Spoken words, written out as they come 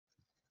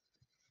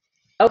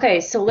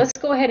Okay, so let's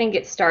go ahead and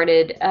get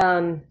started.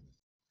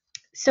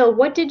 So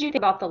what did you think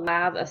about the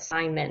lab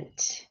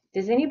assignment?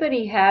 Does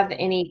anybody have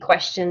any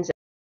questions?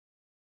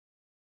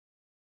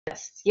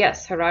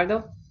 Yes,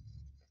 Gerardo?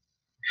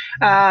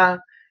 Uh,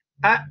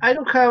 I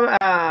don't have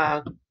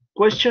a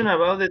question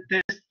about the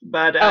test,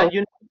 but Oh,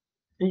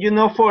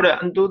 for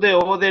do the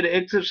other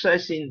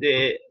exercise in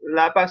the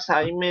lab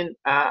assignment,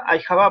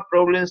 I have a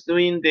problems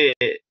doing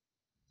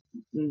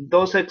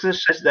those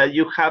exercises that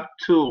you have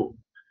to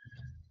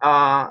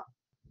uh,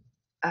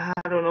 I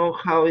don't know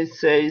how it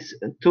says,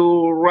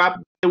 to wrap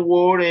the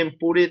word and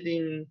put it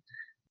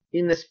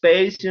in a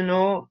space.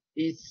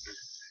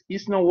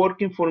 It's not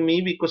working for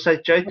me because I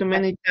tried too okay.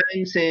 many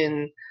times,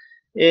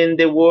 and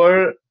the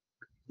word,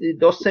 it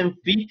doesn't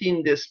fit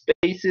in the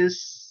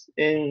spaces,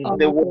 and Oh,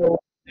 the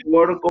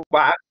word go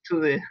back to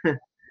the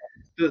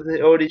to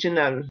the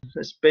original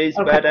space.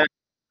 okay.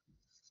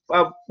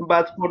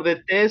 But for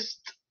the test,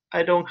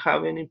 I don't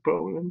have any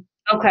problem.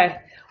 Okay.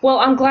 Well,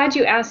 I'm glad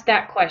you asked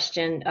that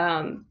question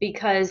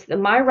because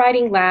My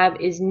Writing Lab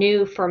is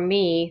new for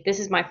me. This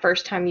is my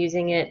first time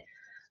using it.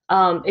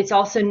 It's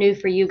also new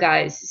for you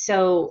guys.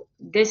 So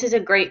this is a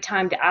great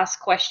time to ask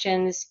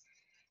questions.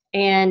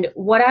 And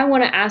what I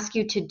want to ask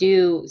you to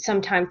do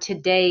sometime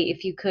today,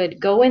 if you could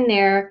go in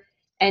there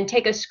and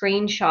take a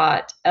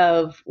screenshot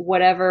of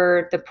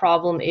whatever the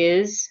problem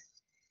is,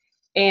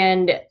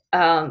 and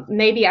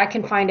maybe I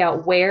can find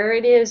out where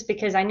it is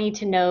because I need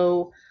to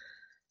know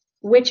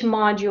which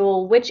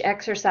module, which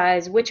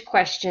exercise, which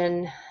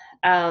question,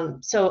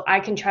 so I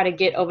can try to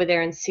get over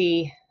there and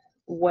see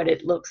what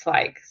it looks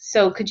like.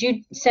 So could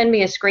you send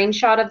me a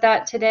screenshot of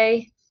that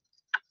today?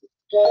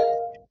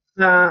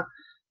 Uh,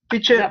 Is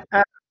Teacher,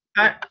 that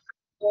I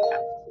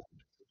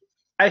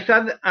I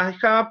have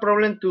a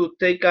problem to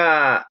take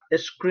a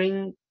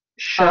screenshot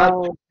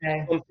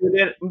okay?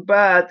 computer,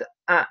 but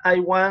I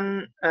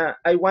want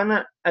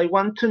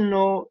to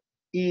know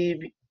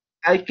if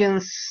I can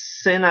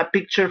send a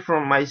picture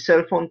from my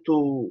cell phone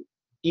to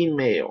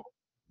email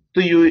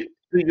to you, to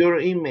your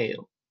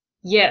email.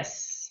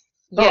 Yes,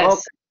 Oh,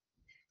 yes.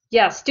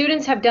 Yeah,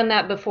 students have done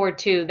that before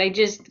too. They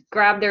just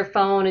grab their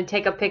phone and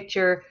take a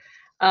picture.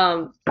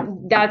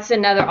 That's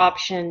another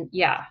option.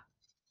 Yeah,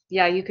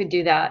 yeah, you could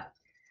do that.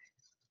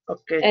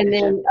 okay, And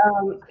teacher.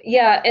 then,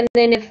 yeah, and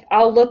then if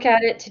I'll look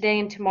at it today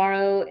and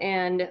tomorrow,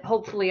 and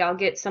hopefully I'll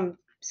get some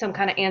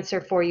kind of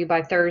answer for you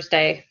by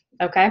Thursday.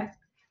 Okay.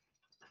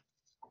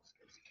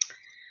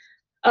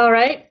 All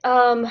right.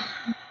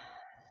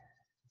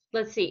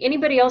 Let's see.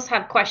 Anybody else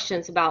have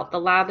questions about the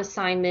lab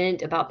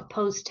assignment, about the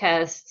post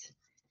test,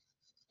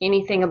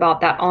 anything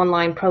about that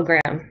online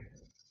program?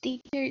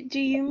 Teacher, do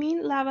you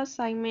mean lab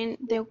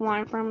assignment, the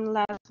one from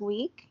last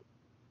week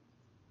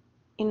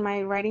in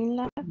my writing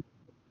lab?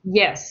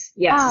 Yes, Oh,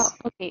 yes.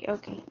 okay,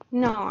 okay.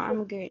 No,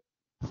 I'm good.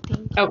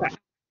 Thank you. Okay.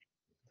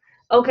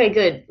 Okay,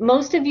 good.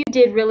 Most of you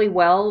did really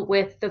well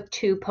with the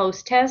two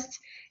post tests.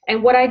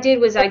 And what I did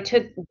was I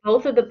took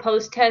both of the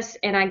post tests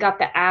and I got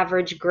the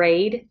average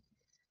grade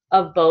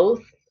of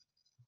both.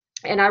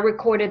 And I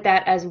recorded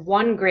that as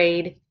one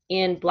grade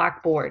in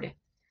Blackboard.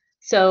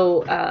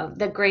 So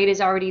the grade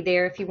is already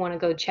there if you want to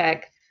go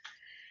check.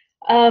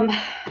 Um,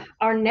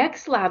 our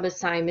next lab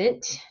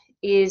assignment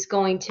is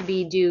going to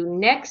be due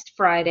next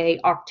Friday,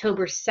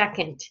 October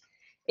 2nd.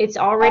 It's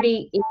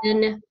already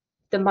in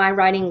the My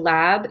Writing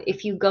Lab.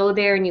 If you go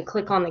there and you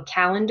click on the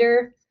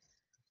calendar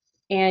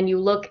and you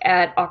look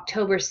at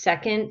October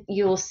 2nd,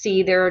 you'll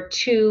see there are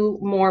two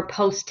more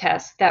post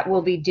tests that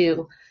will be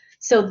due.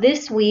 So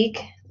this week,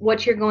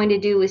 what you're going to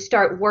do is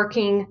start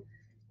working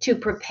to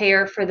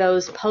prepare for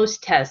those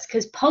post tests,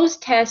 because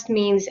post test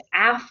means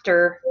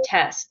after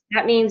test.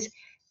 That means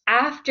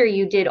after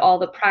you did all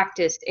the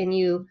practice and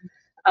you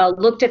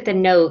looked at the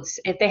notes,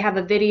 if they have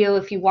a video,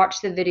 if you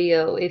watch the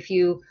video, if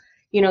you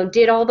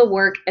did all the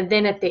work, and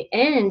then at the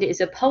end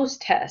is a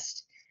post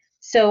test.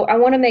 So I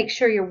want to make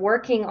sure you're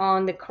working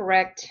on the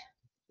correct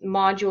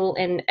module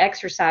and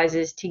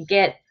exercises to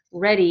get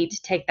ready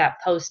to take that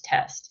post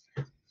test.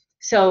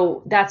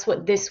 So that's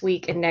what this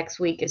week and next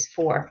week is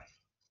for.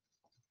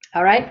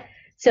 All right.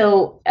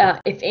 So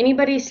if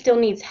anybody still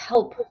needs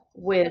help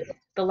with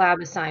the lab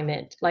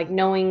assignment, like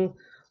knowing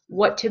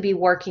what to be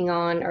working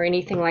on or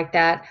anything like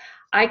that,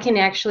 I can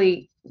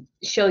actually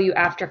show you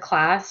after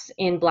class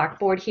in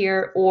Blackboard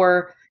here,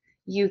 or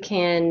you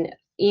can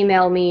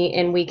email me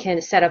and we can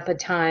set up a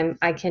time.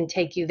 I can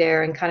take you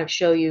there and kind of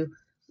show you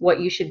what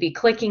you should be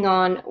clicking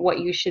on, what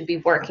you should be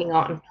working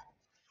on.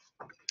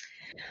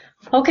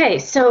 Okay,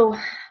 so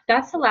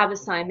that's the lab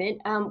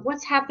assignment.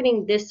 What's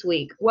happening this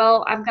week?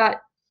 Well, I've got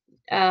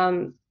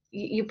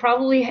you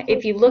probably,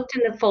 if you looked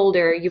in the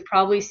folder, you've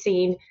probably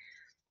seen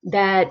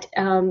that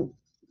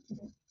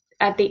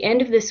at the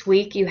end of this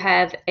week, you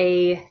have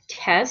a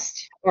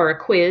test or a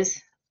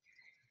quiz.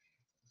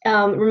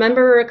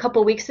 Remember a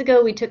couple weeks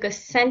ago, we took a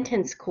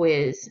sentence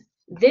quiz.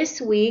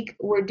 This week,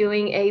 we're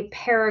doing a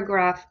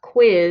paragraph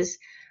quiz,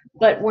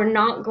 but we're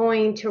not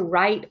going to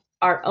write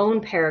our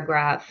own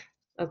paragraph,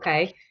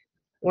 okay?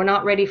 We're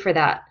not ready for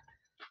that.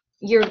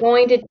 you're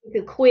going to take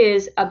a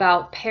quiz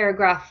about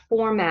paragraph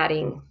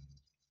formatting.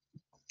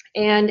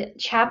 And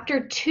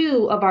chapter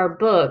 2 of our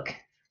book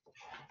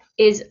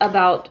is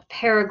about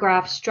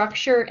paragraph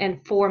structure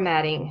and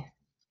formatting.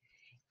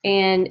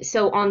 And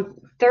so on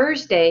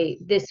Thursday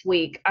this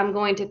week, I'm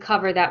going to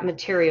cover that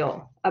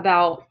material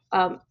about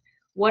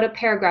what a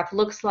paragraph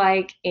looks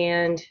like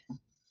and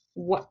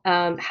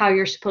how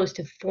you're supposed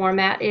to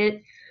format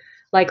it.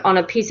 Like on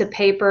a piece of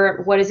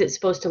paper, what is it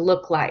supposed to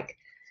look like?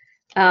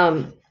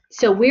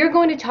 So we're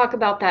going to talk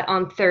about that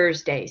on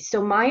Thursday.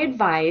 So my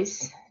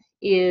advice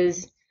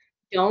is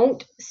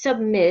don't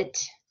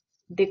submit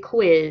the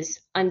quiz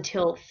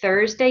until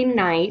Thursday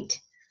night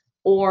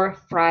or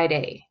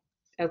Friday,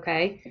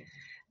 okay?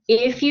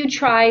 If you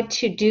try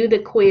to do the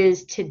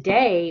quiz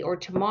today or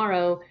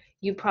tomorrow,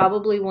 you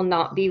probably will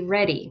not be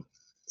ready.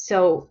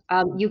 So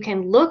you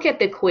can look at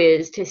the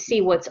quiz to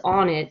see what's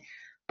on it,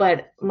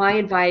 but my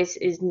advice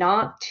is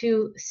not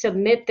to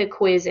submit the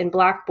quiz in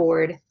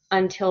Blackboard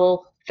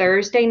until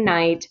Thursday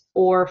night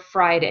or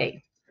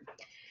Friday.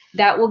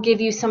 That will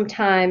give you some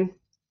time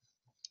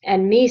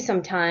and me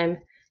some time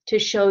to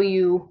show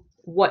you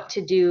what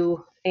to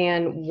do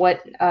and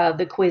what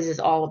the quiz is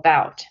all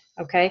about,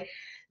 okay?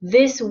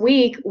 This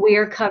week, we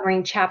are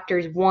covering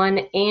chapters 1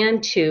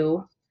 and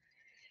 2.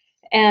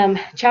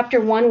 Chapter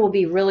 1 will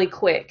be really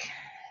quick.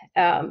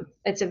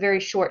 It's a very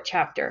short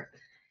chapter.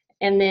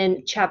 And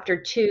then chapter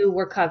 2,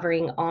 we're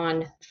covering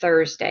on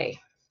Thursday,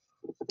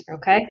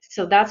 okay?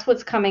 So that's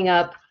what's coming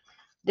up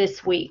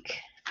this week.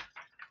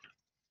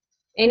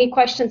 Any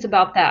questions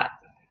about that?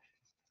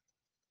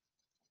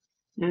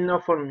 No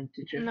for me,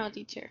 teacher. No,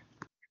 teacher.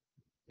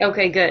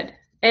 Okay, good.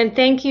 And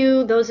thank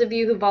you, those of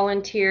you who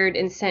volunteered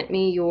and sent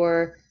me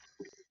your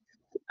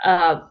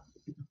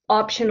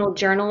optional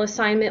journal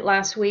assignment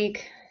last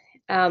week.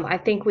 I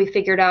think we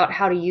figured out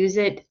how to use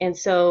it, and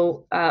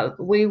so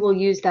we will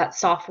use that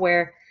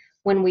software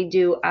when we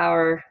do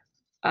our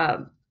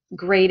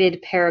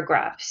graded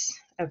paragraphs,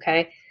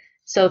 okay?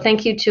 So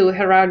thank you to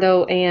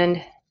Gerardo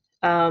and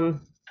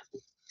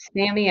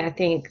Sammy, I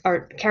think,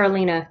 or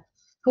Carolina,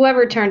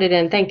 whoever turned it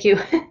in, thank you.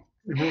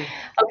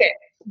 Okay.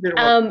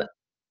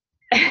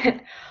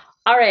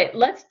 All right,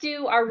 let's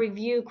do our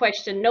review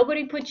question.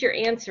 Nobody put your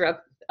answer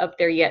up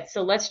there yet,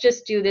 so let's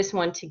just do this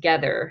one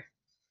together.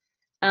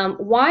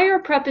 Why are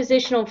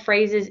prepositional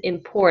phrases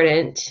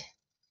important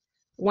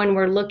when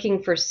we're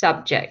looking for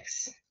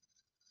subjects?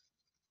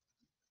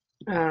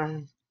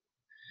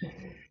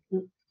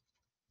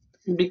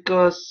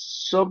 Because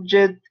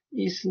subject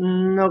is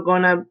not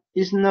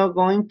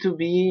going to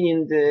be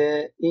in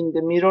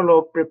the middle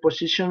of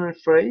prepositional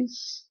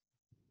phrase.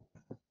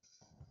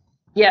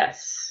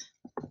 Yes.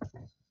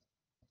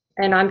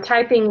 And I'm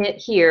typing it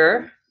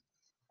here.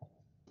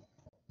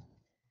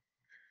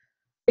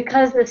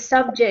 Because the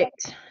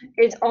subject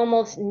is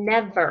almost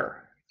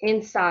never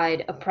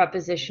inside a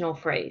prepositional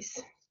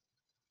phrase.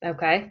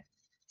 Okay?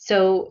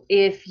 So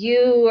if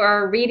you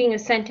are reading a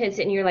sentence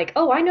and you're like,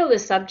 oh, I know the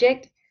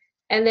subject,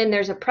 and then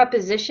there's a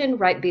preposition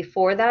right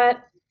before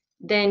that,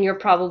 then you're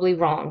probably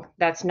wrong.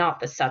 That's not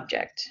the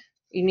subject.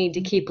 You need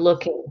to keep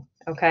looking,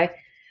 okay?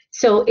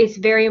 So it's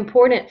very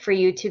important for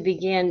you to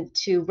begin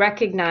to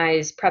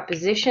recognize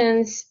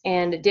prepositions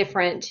and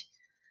different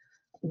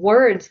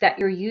words that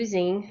you're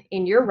using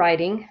in your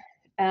writing,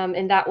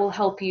 and that will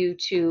help you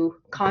to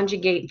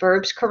conjugate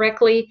verbs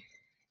correctly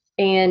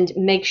and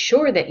make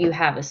sure that you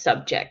have a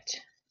subject.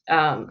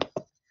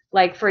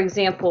 Like, for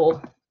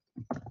example,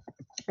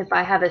 if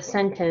I have a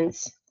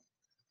sentence,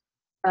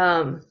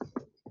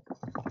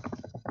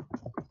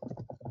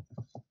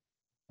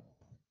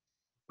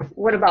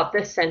 what about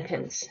this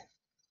sentence?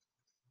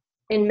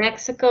 In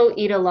Mexico,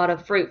 eat a lot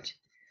of fruit.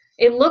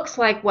 It looks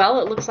like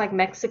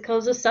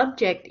Mexico's a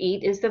subject,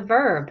 eat is the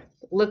verb.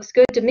 Looks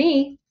good to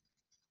me.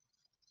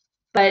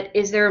 But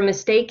is there a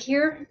mistake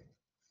here?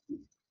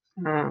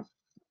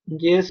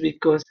 Yes,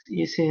 because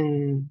it's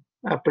in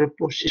a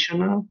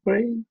prepositional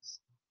phrase.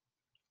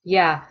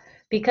 Yeah,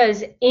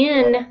 because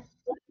in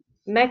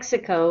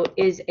Mexico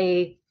is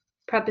a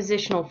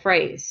prepositional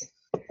phrase.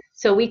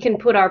 So we can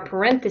put our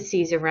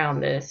parentheses around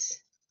this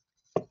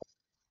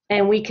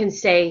and we can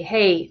say,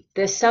 hey,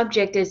 the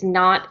subject is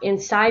not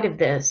inside of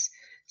this.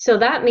 So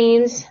that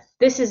means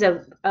this is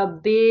a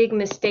big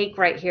mistake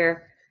right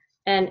here.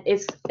 And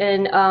it's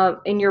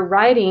in your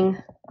writing,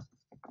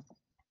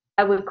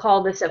 I would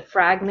call this a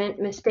fragment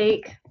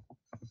mistake.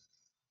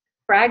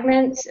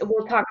 Fragments,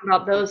 we'll talk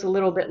about those a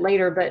little bit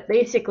later, but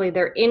basically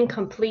they're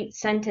incomplete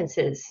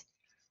sentences.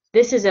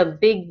 This is a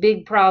big,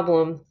 big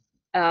problem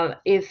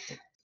if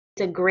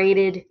it's a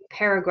graded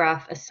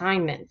paragraph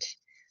assignment,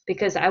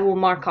 because I will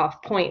mark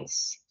off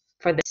points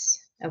for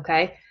this,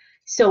 okay?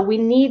 So we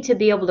need to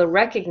be able to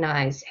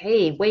recognize,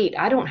 hey, wait,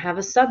 I don't have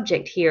a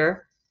subject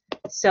here.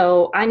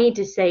 So I need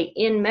to say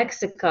in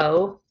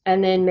Mexico,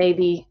 and then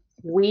maybe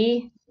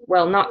we,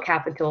 well, not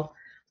capital,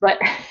 but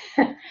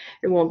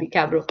it won't be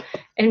capital.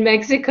 In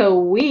Mexico,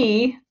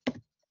 we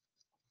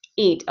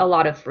eat a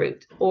lot of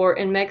fruit. Or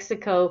in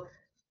Mexico,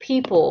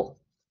 people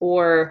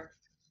or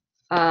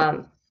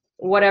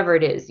whatever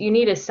it is. You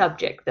need a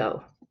subject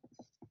though.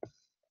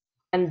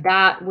 And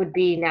that would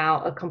be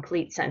now a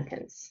complete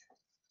sentence.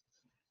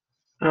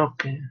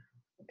 Okay.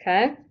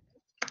 Okay?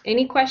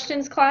 Any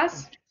questions,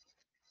 class?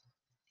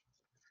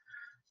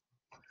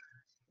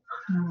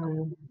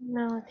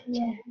 No,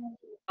 teacher.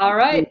 All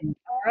right.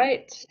 All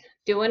right.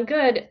 Doing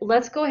good.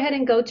 Let's go ahead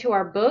and go to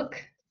our book.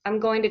 I'm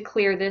going to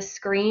clear this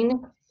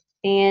screen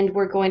and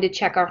we're going to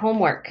check our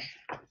homework.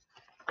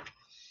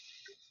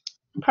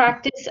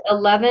 Practice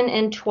 11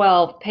 and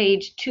 12,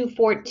 page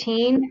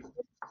 214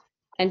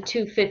 and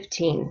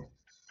 215.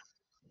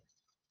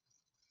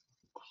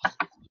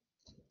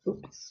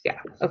 Oops, yeah.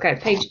 Okay,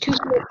 page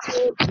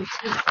 214 and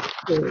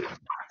 215.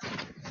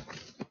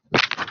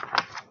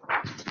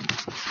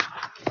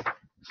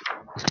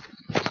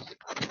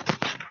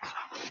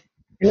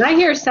 And I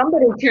hear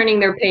somebody turning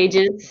their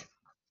pages.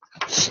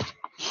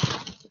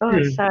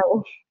 Oh, sorry.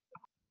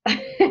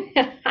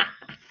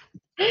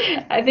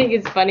 I think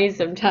it's funny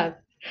sometimes.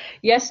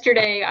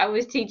 Yesterday, I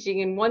was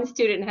teaching, and one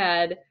student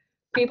had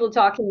people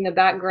talking in the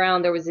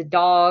background. There was a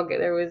dog.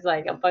 There was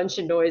like a bunch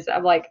of noise.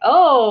 I'm like,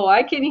 oh,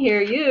 I can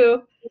hear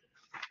you.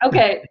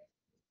 Okay,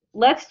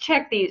 let's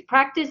check these.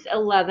 Practice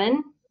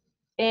 11,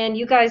 and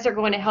you guys are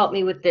going to help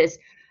me with this.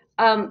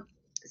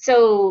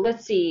 So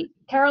let's see.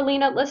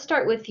 Carolina, let's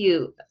start with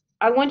you.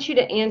 I want you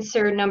to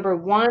answer number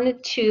 1,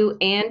 2,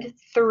 and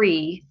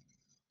 3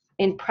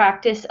 in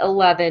practice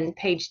 11,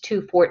 page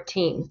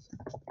 214.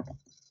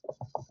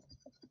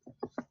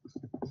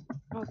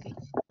 Okay.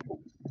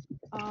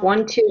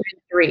 1, 2,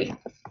 and 3.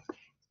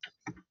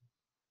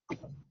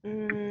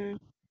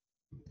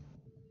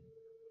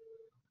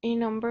 In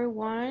number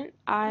 1,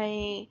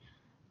 I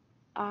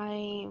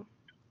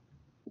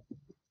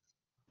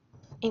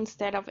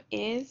instead of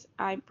is,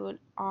 I put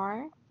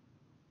are.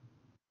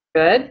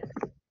 Good.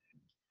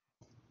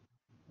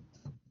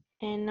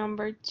 And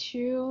number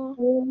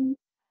 2,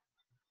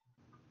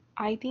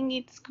 I think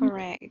it's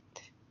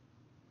correct.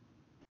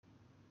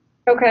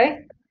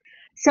 Okay.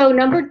 So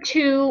number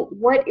 2,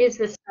 what is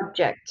the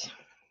subject?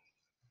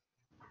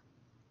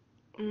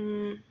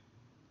 Evil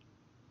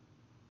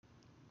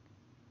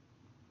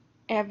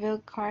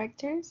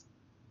characters.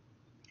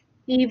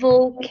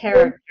 Evil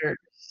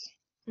characters.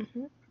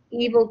 Mm-hmm.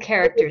 Evil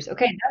characters.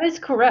 Okay, that is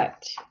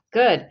correct.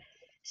 Good.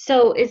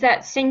 So is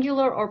that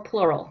singular or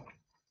plural?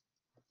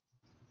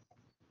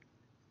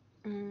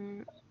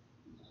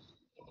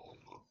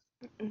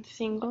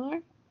 Singular.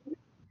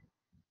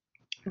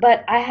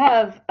 But I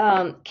have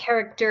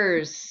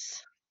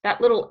characters. That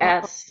little Oh,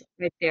 S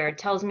right there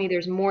tells me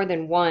there's more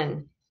than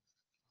one.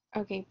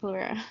 okay,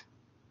 plural.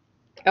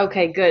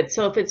 Okay, good.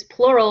 So if it's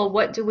plural,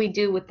 what do we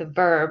do with the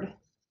verb?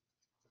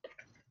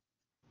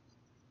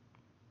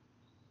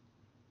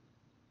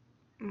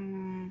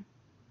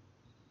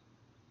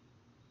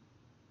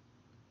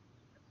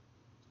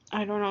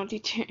 I don't know,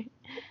 teacher.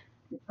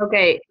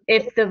 Okay,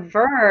 if the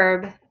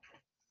verb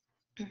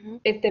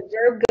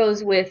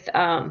goes with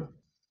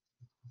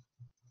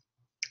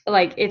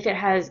like if it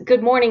has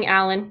good morning,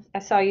 Alan. I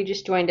saw you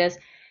just joined us.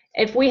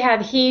 If we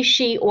have he,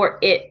 she, or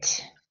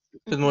it,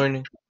 Good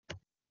morning.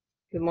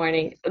 good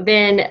morning,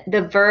 then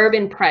the verb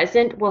in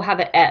present will have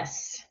a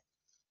S.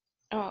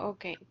 Oh,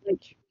 okay.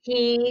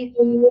 He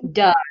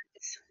does,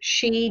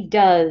 she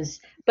does.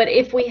 But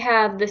if we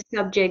have the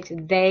subject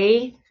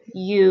they,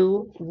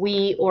 you,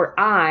 we, or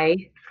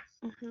I,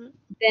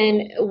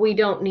 then we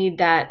don't need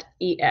that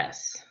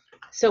ES.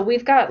 So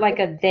we've got like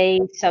a they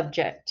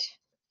subject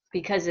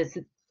because it's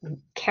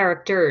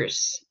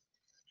characters.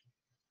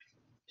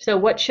 So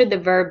what should the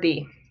verb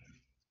be?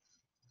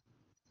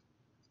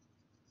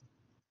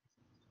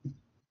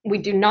 We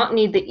do not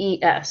need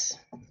the ES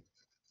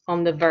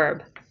on the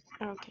verb.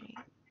 Okay.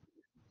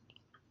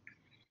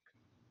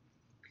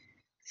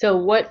 So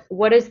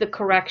what is the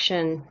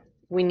correction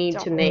we need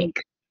to make?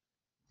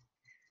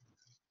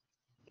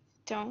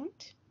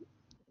 Don't.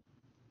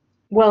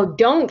 Well,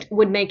 don't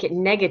would make it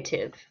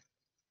negative.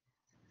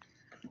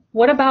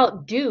 What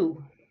about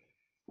do?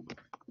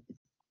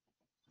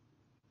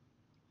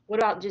 What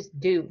about just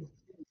do?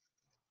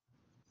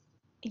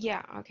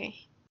 Yeah, okay.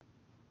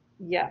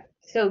 Yeah.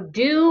 So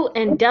do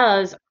and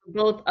does are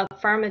both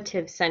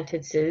affirmative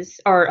sentences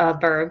or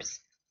verbs.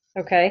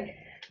 Okay.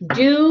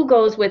 Do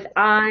goes with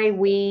I,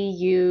 we,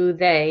 you,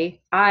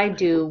 they. I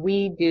do,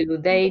 we do,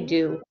 they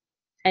do.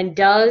 And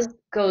does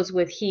goes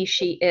with he,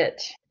 she,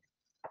 it.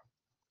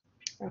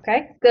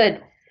 Okay,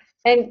 good.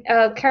 And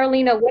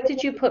Carolina, what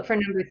did you put for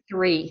number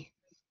 3?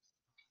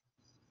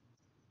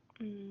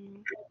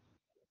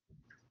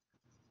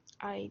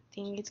 I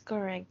think it's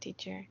correct,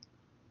 teacher.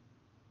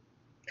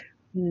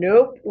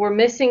 Nope, we're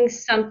missing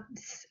some,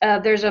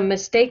 there's a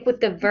mistake with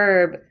the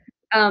verb.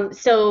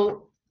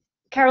 So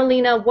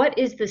Carolina, what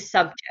is the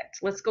subject?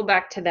 Let's go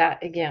back to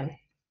that again.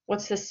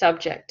 What's the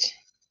subject?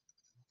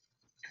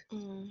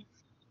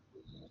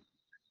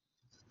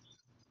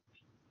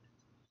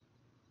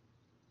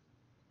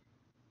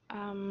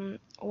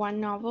 One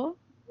novel.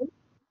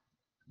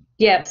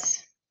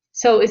 Yes.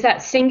 So is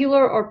that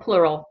singular or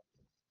plural?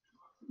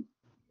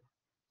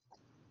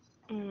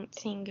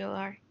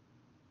 Singular.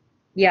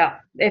 Yeah,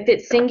 if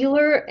it's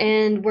singular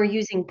and we're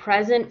using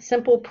present,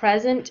 simple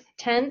present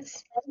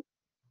tense,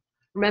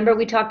 remember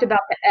we talked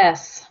about the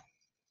S.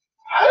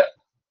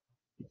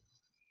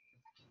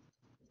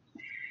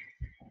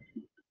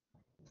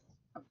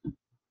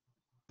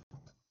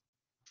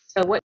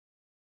 So what,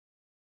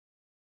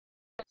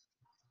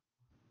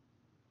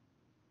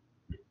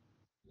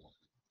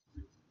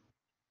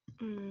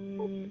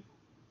 Mm,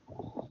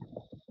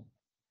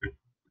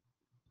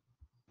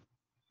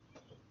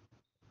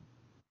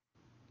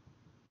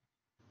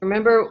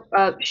 remember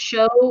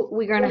show,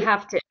 we're going to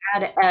have to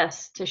add a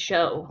S to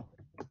show.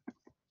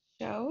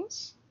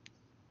 shows?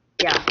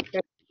 Yeah,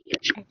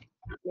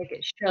 make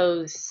it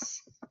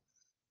shows.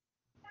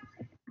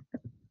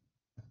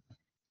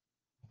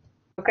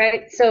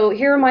 Okay, so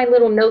here are my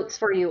little notes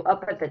for you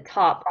up at the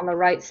top on the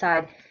right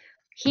side.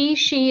 He,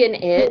 she, and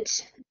it.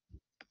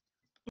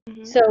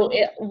 Mm-hmm. So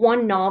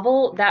one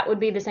novel, that would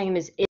be the same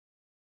as it.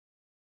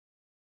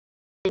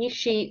 He,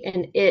 she,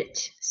 and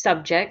it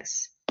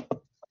subjects.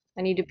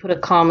 I need to put a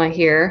comma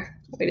here.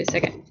 Wait a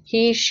second.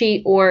 He,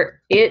 she,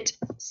 or it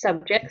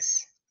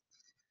subjects.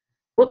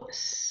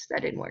 Whoops,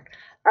 that didn't work.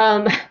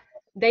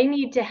 They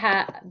need to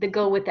have the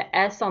go with the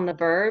S on the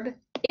verb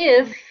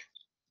if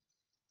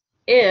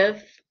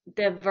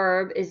the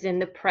verb is in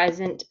the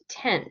present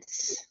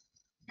tense.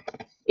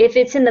 If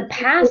it's in the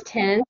past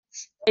tense,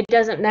 it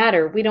doesn't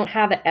matter. We don't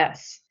have an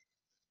S.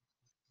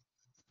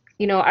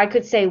 You know, I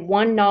could say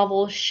one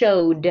novel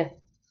showed,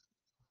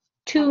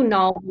 two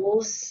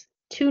novels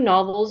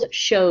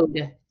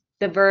showed.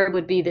 The verb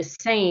would be the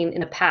same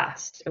in the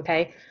past,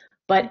 okay?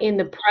 But in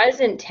the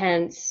present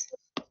tense,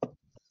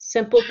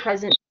 simple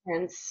present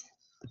tense,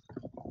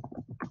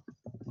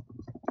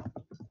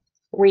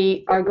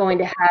 we are going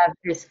to have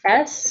this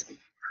S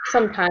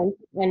sometimes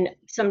and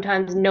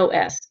sometimes no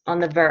S on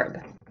the verb.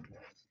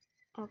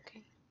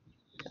 Okay.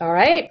 All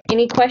right.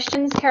 Any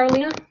questions,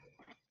 Carolina?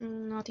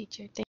 No,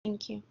 teacher.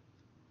 Thank you.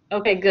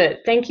 Okay, good.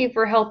 Thank you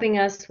for helping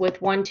us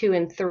with 1, 2,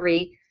 and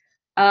 3.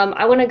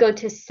 I want to go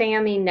to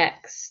Sammy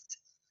next.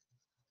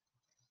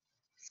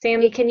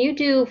 Sammy, can you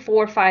do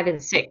 4, 5,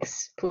 and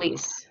 6,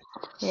 please?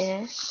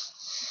 Yes.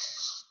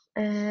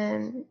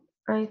 And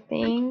I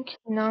think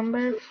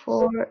number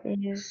 4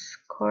 is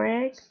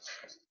correct.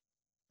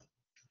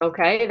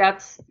 Okay,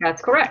 that's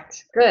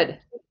correct. Good.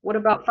 What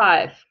about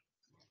 5?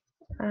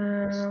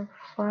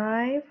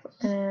 5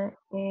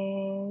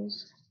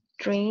 is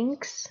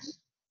drinks.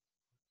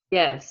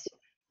 Yes.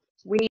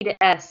 We need an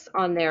S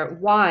on there.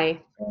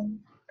 Why?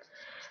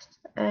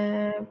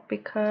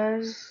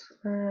 Because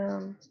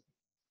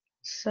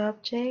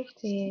subject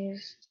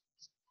is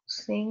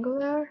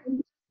singular.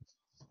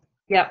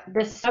 Yeah,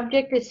 the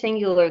subject is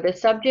singular. The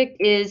subject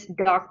is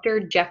Dr.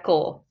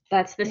 Jekyll.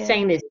 That's the Yes.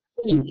 same as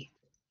he.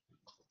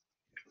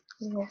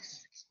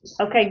 Yes.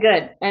 Okay,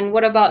 good. And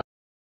what about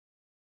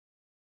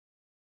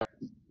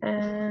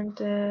And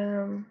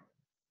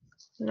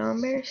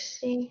number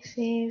 6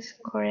 is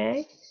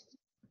correct.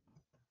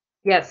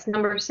 yes,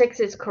 number 6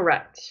 is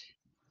correct.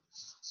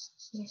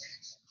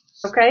 Yes.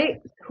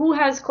 Okay, who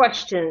has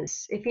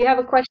questions? If you have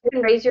a question,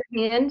 raise your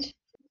hand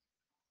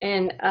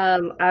and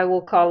I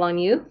will call on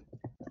you.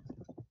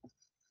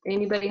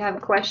 Anybody have a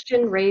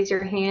question? Raise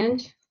your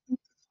hand.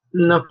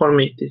 Not for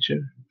me, teacher.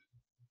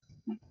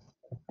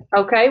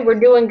 Okay, we're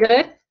doing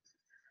good.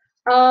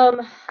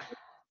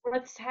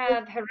 Let's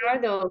have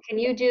Gerardo. Can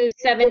you do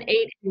 7,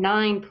 8, and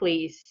 9,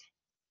 please?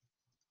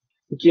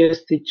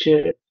 Yes,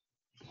 teacher.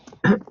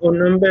 On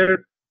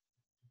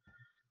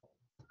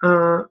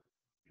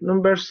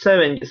number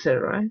 7, you said,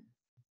 right?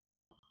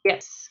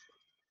 Yes.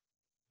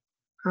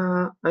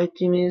 I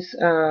think it's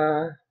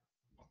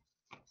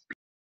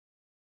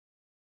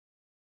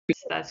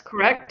That's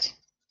correct.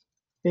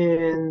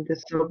 and the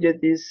subject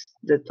is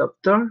the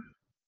doctor.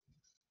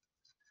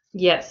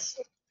 Yes.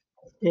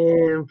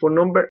 And for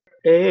number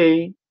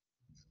 8,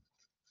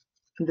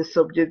 the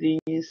subject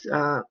is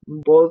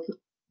both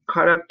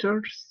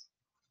characters.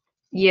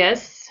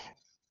 Yes.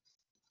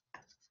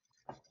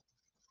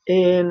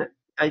 And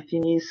I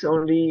think it's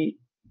only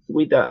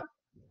with a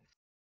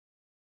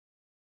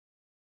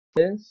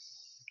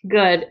yes.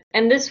 Good.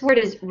 And this word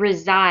is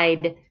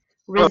reside.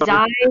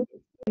 Reside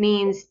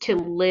means to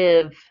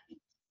live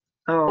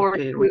or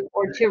Okay,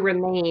 to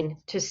remain,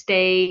 to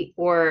stay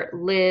or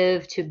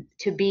live,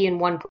 to be in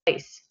one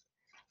place.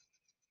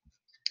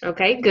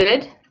 Okay,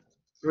 good.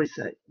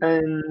 reside.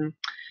 And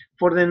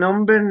for the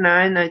number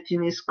 9, I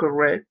think is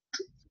correct.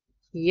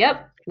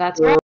 Yep, that's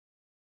right.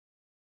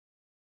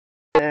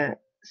 The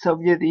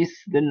subject is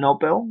the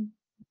novel.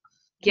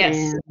 Yes.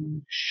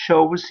 And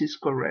shows is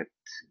correct.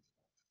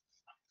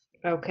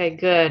 Okay,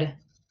 good.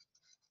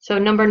 So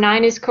number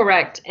 9 is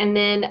correct. And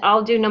then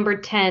I'll do number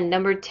 10.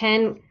 Number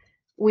 10,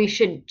 we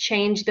should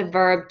change the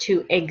verb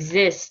to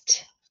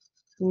exist.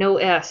 No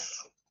S.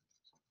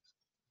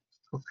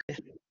 Okay.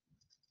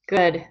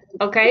 Good.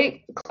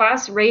 Okay,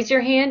 class, raise your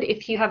hand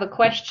if you have a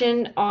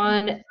question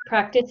on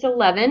practice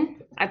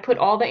 11. I put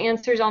all the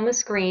answers on the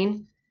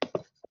screen.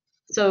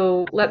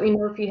 So let me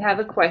know if you have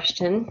a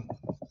question.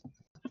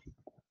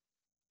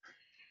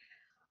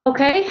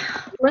 Okay,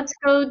 let's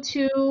go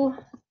to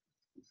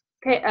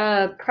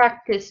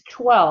practice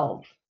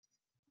 12,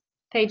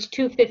 page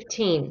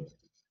 215.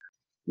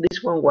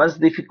 This one was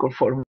difficult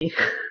for me.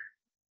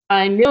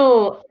 I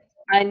know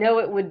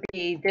it would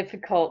be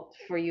difficult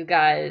for you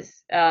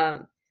guys.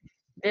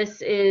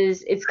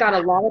 It's got a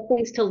lot of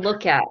things to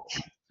look at.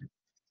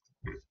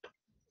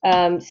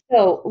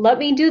 So let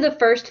me do the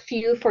first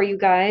few for you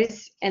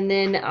guys, and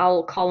then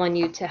I'll call on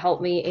you to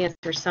help me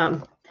answer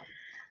some.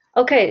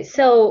 Okay,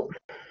 so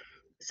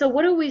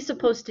what are we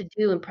supposed to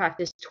do in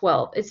practice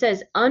 12? It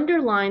says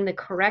underline the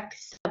correct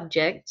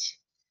subject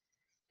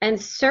and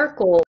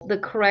circle the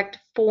correct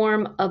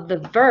form of the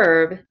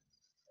verb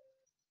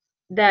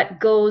that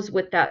goes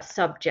with that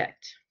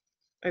subject.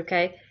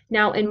 Okay,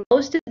 now in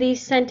most of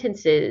these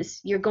sentences,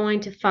 you're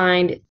going to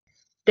find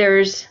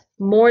there's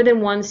more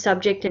than one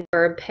subject and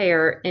verb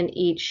pair in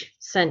each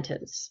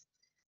sentence.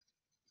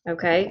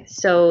 Okay,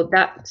 so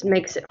that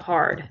makes it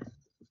hard.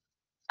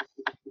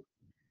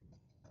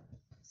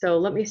 So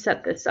let me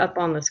set this up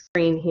on the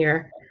screen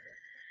here.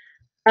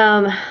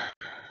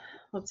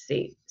 Let's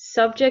see,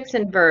 subjects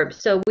and verbs.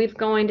 So we're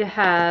going to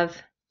have,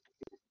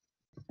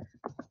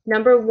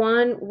 number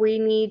one, we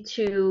need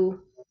to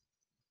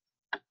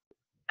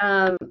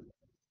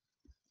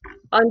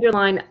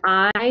underline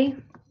I.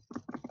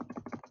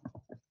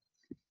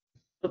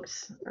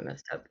 Oops, I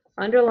messed up.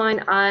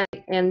 Underline I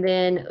and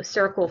then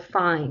circle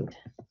find.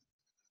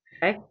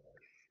 Okay.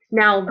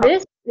 Now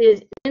this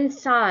is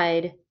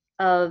inside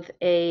of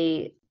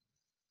a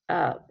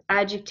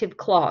adjective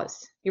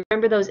clause. You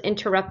remember those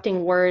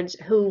interrupting words,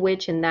 who,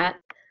 which, and that?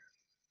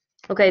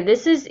 Okay,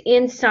 this is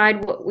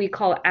inside what we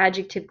call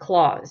adjective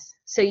clause.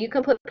 So you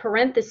can put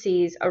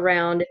parentheses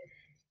around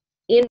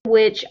in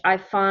which I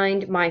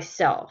find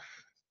myself.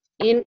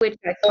 In which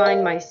I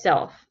find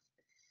myself.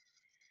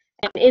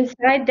 And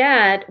inside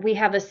that, we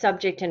have a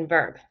subject and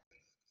verb.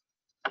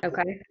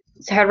 Okay.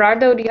 So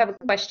Gerardo, do you have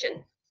a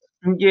question?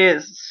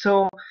 Yes,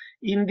 so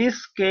in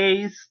this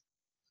case,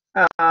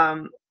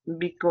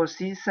 because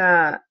it's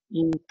a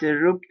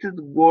interrupted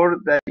word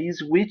that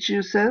is which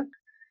you said.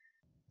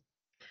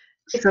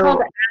 It's So,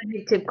 called an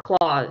adjective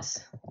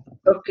clause.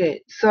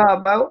 okay, so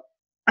about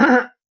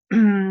I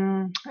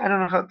don't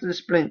know how to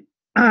explain.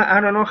 I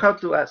don't know how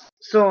to ask.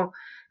 So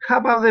how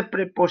about the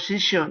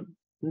preposition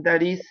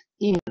that is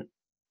in?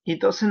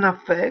 It doesn't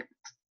affect?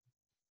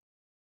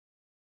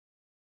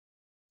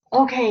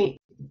 Okay,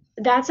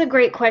 that's a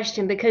great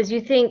question because you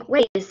think,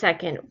 wait a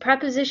second,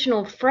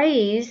 prepositional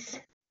phrase,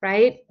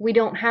 right? We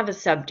don't have a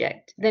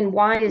subject. Then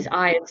why is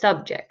I a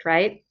subject,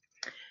 right?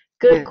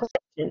 Good Yes.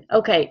 question.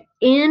 Okay,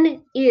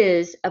 in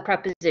is a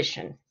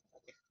preposition,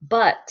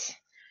 but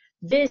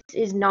this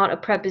is not a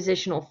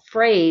prepositional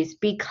phrase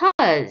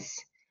because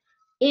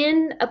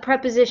in a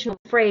prepositional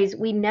phrase,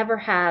 we never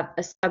have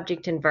a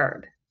subject and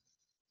verb.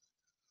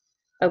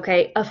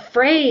 Okay, a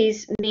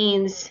phrase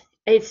means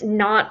it's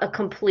not a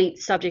complete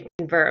subject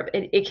and verb.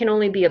 It can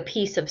only be a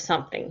piece of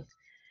something.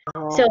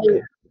 So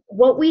Okay.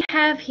 what we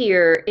have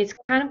here is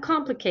kind of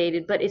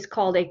complicated, but it's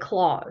called a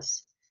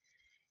clause.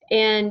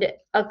 And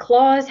a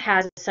clause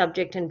has a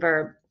subject and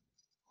verb.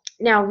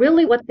 Now,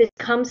 really what this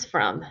comes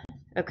from,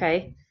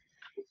 okay,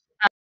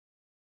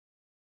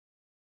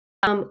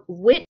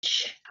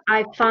 which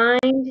I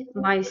find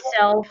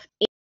myself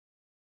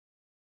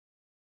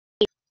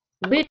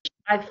which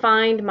I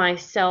find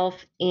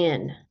myself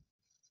in.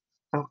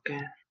 Okay.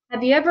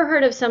 Have you ever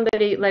heard of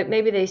somebody, like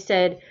maybe they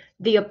said,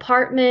 the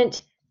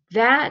apartment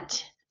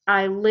that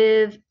I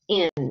live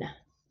in,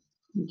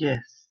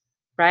 Yes.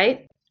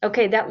 right?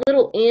 Okay, that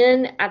little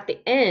in at the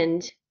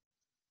end,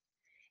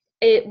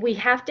 we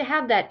have to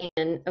have that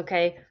in,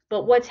 okay?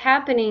 But what's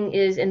happening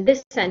is in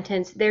this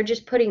sentence, they're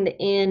just putting the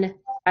in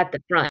at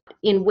the front,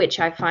 in which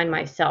I find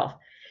myself.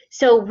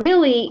 So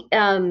really,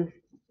 the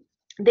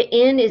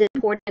in is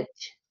important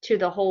to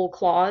the whole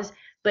clause,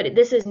 but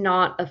this is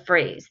not a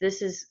phrase.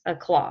 This is a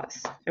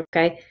clause,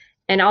 okay?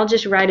 And I'll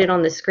just write it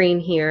on the screen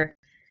here.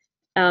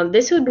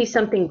 This would be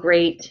something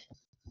great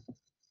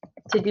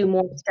to do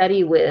more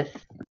study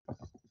with,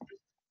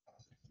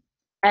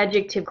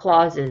 adjective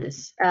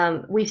clauses.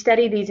 We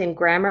study these in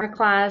grammar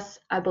class,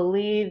 I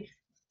believe,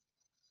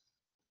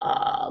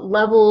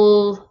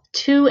 level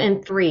 2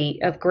 and 3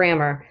 of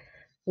grammar.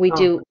 We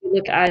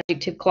look at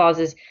adjective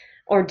clauses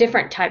or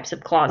different types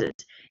of clauses.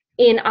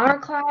 In our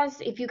class,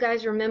 if you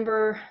guys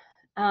remember,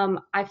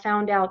 I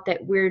found out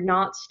that we're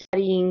not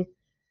studying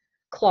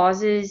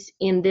clauses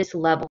in this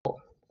level.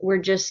 We're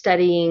just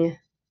studying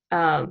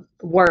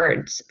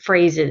words,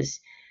 phrases.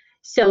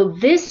 So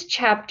this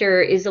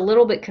chapter is a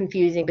little bit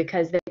confusing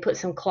because they put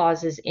some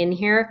clauses in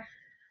here.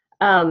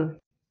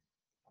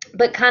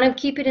 But kind of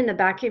keep it in the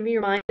back of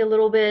your mind a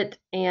little bit,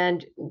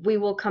 and we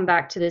will come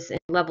back to this in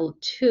level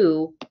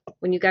 2.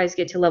 When you guys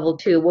get to level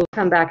 2, we'll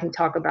come back and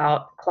talk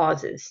about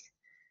clauses.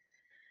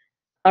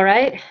 All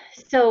right,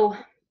 so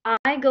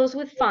I goes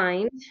with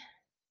find,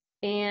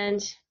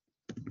 and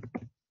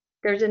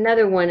there's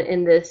another one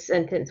in this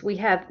sentence. We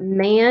have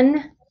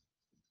man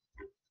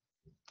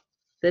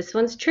This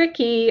one's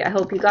tricky. I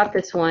hope you got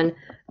this one.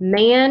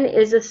 Man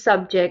is a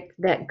subject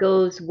that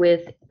goes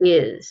with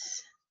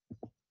is.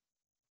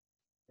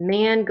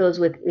 Man goes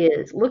with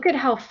is. Look at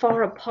how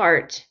far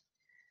apart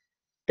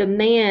the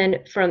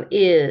man from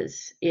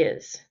is.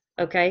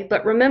 Okay?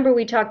 But remember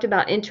we talked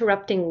about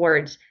interrupting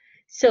words.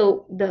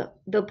 So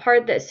the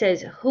part that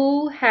says,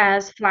 who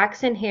has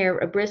flaxen hair,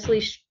 a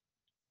bristly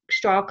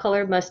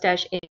straw-colored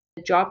mustache, and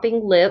a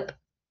dropping lip,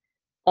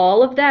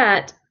 all of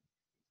that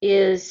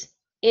is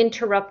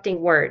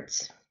interrupting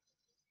words.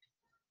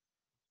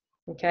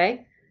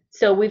 Okay?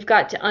 So we've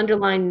got to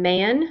underline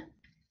man,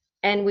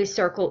 and we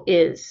circle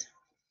is.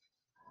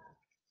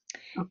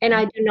 Okay. And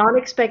I do not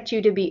expect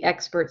you to be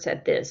experts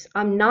at this.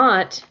 I'm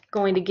not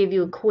going to give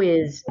you a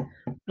quiz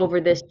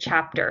over this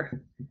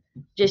chapter,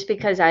 just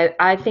because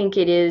I think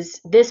it is,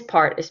 this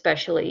part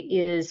especially,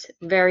 is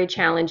very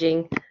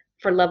challenging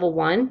for level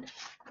 1,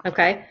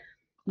 okay?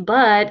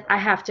 But I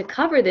have to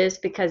cover this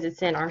because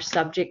it's in our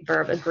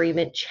subject-verb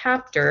agreement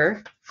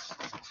chapter,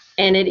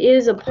 and it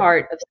is a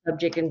part of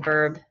subject and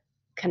verb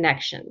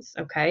connections,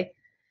 okay?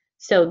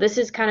 So this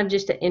is kind of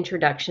just an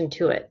introduction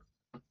to it.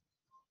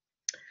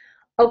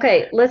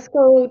 Okay, let's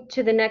go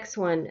to the next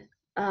one.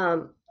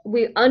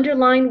 We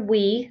underline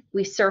we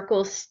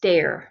circle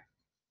stare.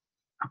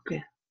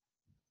 Okay.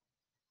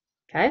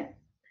 Okay?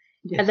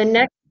 Yes.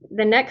 And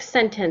the next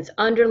sentence,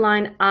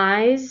 underline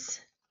eyes,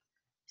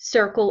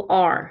 circle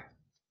are.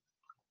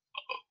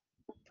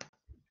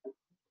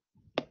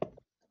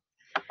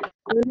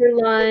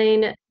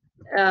 Underline,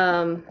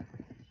 I'm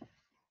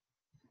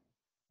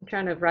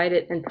trying to write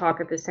it and talk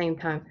at the same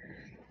time.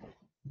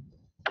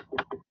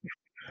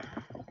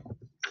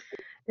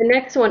 The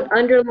next one,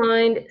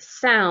 underlined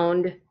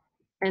sound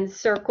and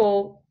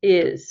circle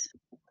is.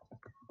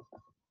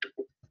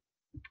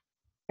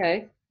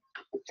 Okay?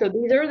 So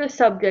these are the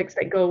subjects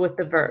that go with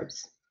the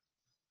verbs.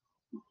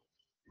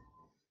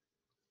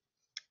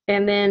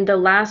 And then the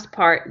last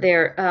part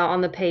there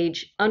on the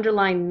page,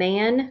 underline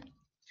man,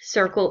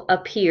 circle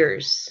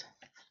appears.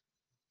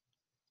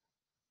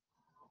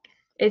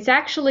 It's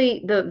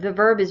actually, the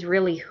verb is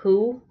really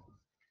who.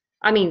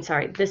 I mean,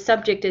 sorry, the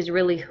subject is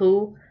really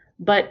who,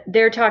 but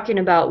they're talking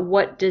about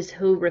what does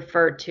who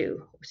refer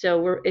to.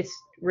 So it's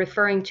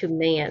referring to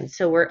man.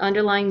 So we're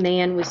underlining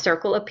man, we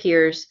circle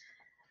appears.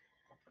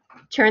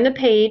 Turn the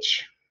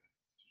page,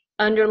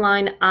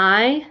 underline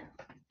I,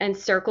 and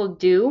circle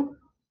do.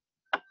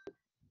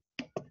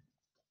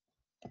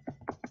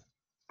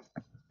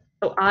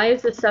 So I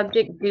is the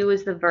subject, do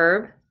is the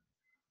verb.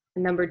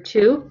 Number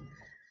 2.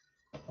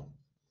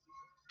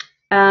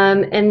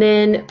 And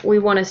then we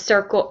want to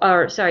circle,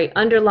 or sorry,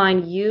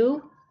 underline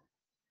you,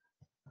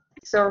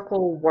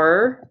 circle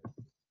were,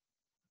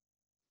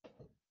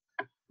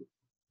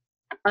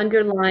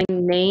 underline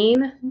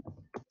name,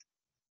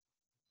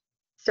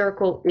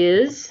 circle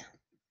is,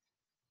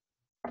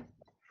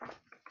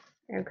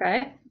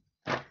 okay,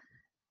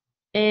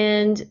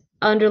 and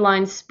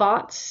underline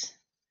spots,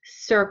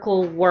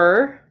 circle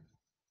were,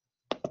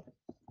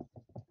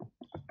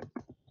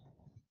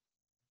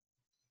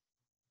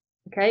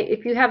 okay.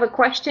 If you have a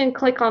question,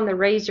 click on the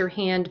raise your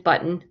hand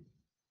button,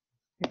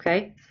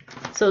 okay.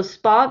 So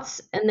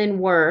spots and then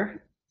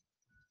were,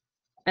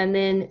 and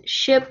then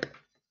ship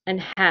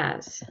and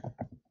has.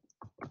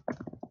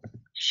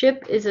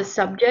 Ship is a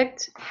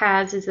subject,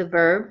 has is a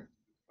verb,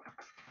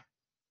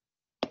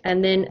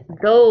 and then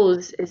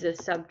those is a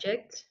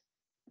subject,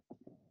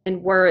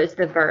 and were is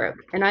the verb.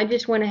 And I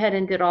just went ahead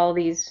and did all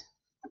these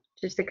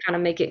just to kind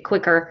of make it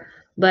quicker.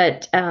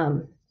 But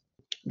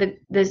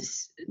the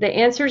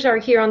answers are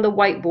here on the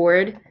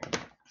whiteboard,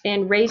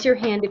 and raise your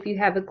hand if you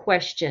have a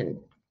question.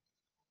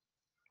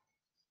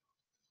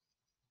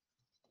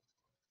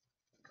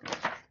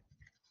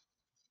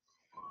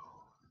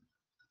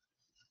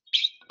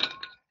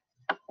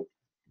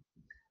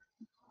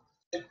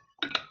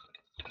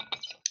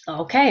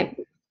 Okay,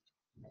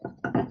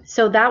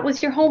 so that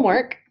was your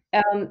homework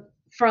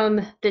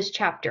from this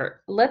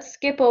chapter. Let's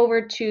skip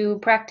over to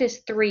practice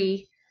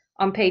 3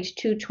 on page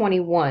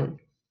 221.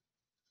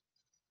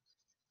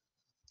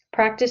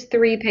 Practice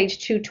 3, page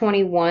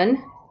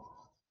 221.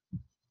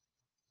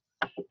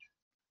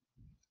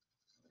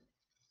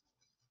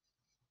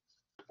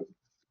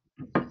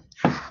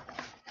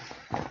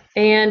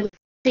 And let's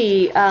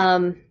see,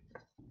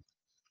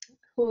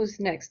 who's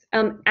next?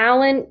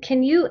 Alan,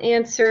 can you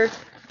answer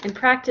in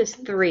practice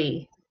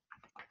 3?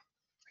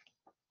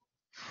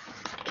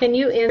 Can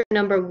you answer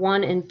number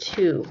 1 and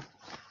 2?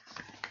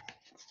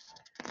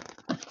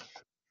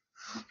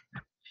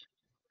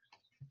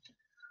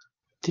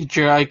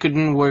 Teacher, I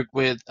couldn't work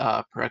with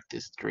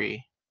practice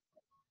 3.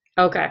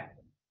 Okay.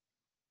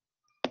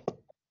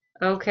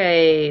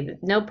 Okay,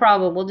 no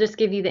problem. We'll just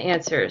give you the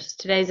answers.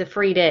 Today's a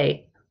free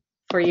day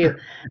for you.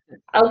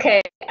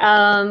 Okay,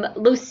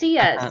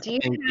 Lucia,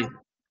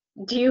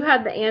 do you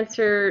have the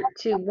answer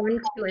to 1,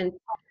 2, and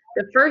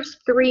the first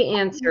 3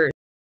 answers?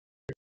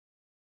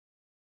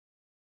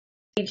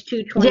 Page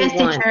 221. Yes,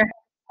 teacher.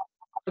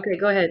 Okay,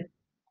 go ahead.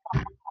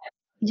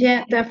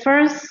 Yeah, the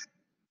first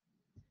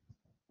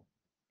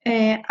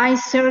I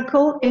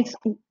circle it's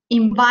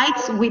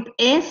invites with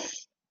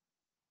S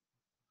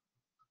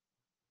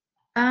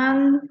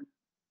and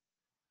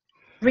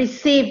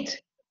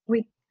received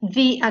with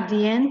V at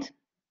the end.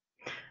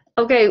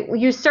 Okay,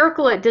 you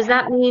circle it. Does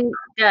that mean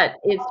that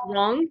it's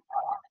wrong?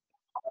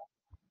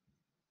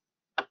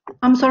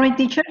 I'm sorry,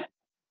 teacher.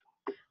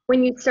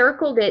 When you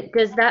circled it,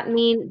 does that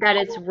mean that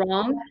it's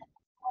wrong?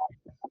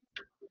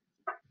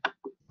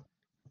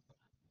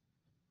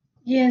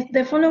 Yes,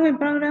 the following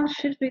paragraph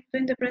shifts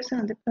between the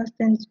present and the past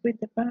tense with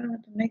the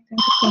paragraph to make them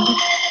correct.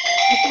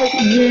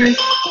 Yes.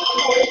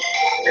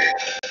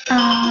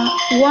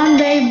 One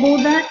day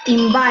Buddha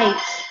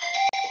invites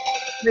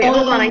Wait, all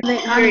hold on, I of the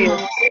can't hear you.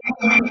 animals.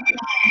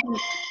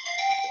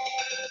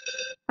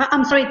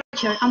 I'm sorry,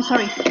 teacher. I'm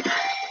sorry.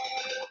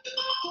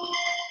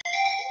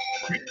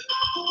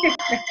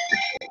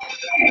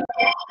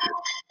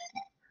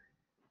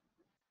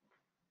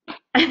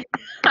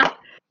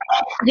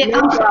 Yeah,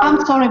 No I'm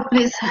problem. sorry,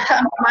 please.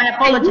 My You're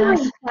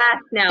apologies. in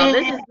class now.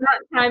 This is not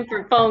time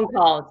for phone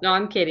calls. No,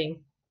 I'm kidding.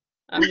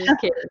 I'm just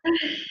kidding.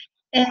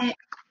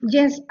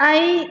 Yes,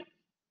 I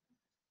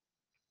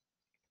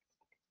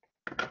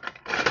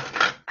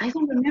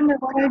don't remember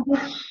what I did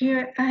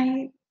here.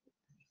 I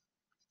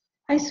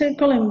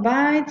circle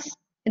invites.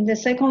 In the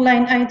second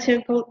line, I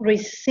circle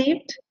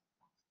received.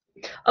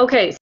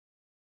 Okay,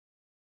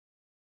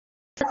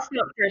 let's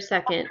stop for a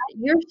second.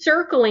 You're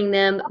circling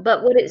them,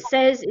 but what it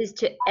says is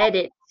to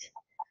edit.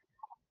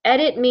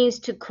 Edit means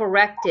to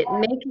correct it,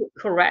 make it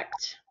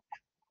correct.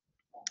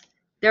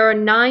 There are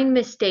 9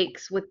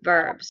 mistakes with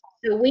verbs.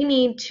 So we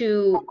need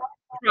to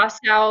cross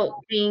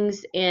out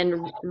things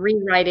and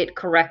rewrite it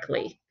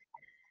correctly.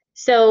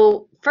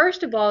 So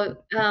first of all,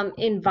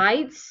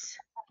 invites,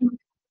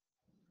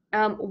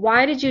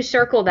 why did you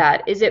circle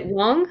that? Is it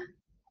wrong?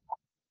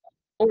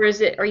 Or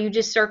are you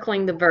just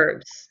circling the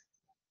verbs?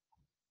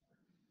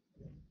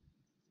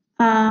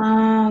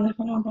 The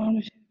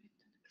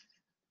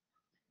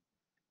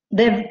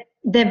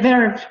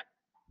verb.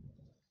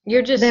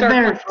 You're just The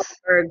circling verbs. all the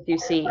verbs you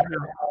see.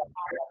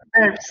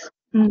 Verbs.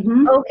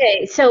 Mm-hmm.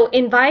 Okay, so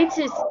invites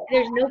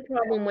there's no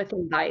problem with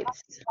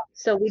invites.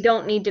 So we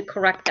don't need to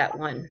correct that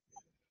one.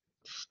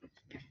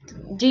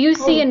 Do you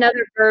see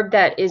another verb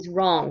that is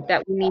wrong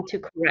that we need to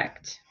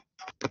correct?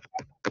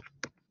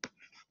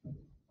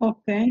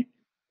 Okay.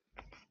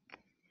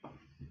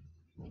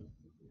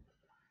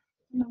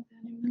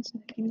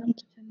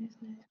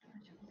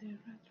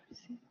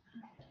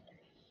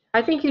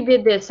 I think you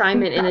did the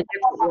assignment in a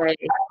different way.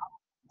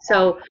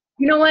 So,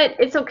 you know what?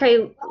 It's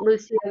okay,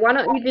 Lucia. Why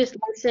don't you just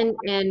listen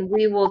and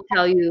we will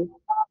tell you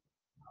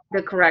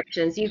the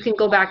corrections. You can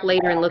go back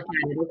later and look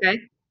at it, okay?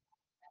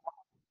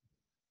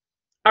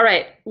 All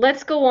right,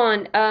 let's go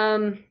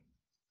on.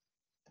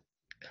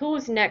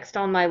 Who's next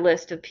on my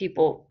list of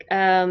people?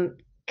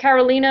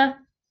 Carolina,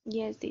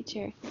 Yes,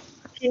 teacher.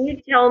 can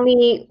you tell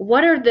me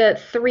what are the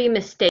 3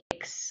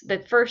 mistakes, the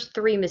first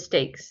 3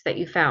 mistakes that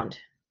you found?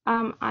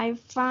 I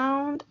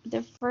found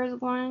the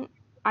first one.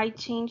 I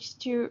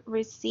changed to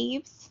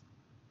receives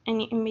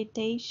an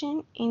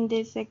invitation in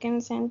the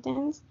second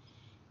sentence,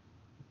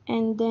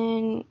 and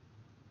then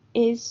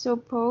is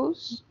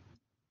supposed.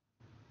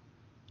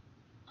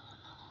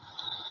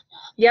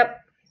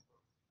 Yep.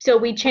 So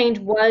we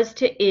changed was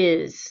to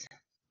is.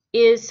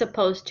 Is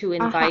supposed to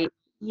invite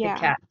the Yeah.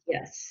 cat.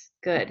 Yes.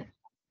 Good.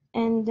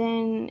 And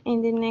then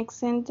in the next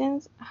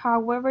sentence,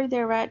 however,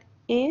 the rat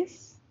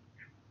is.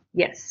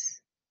 Yes.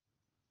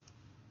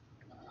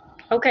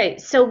 Okay,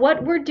 so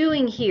what we're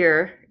doing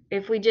here,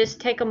 if we just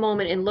take a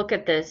moment and look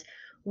at this,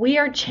 we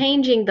are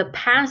changing the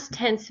past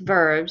tense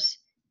verbs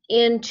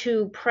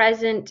into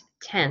present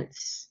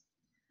tense.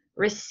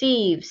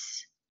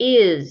 Receives,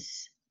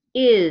 is,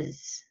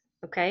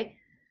 okay?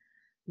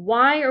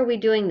 Why are we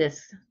doing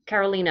this,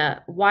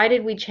 Carolina? Why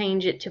did we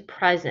change it to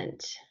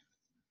present?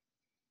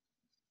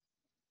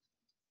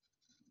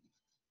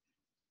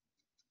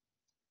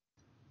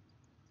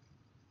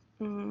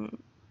 Mm,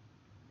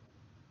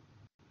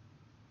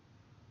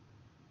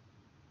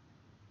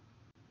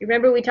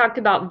 Remember we talked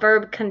about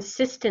verb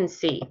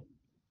consistency.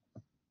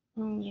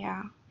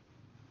 yeah.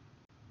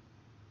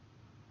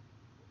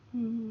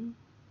 Mm,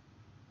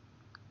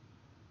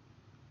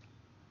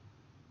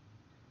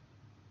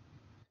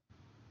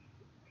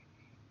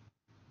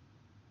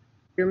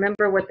 You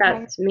remember what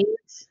that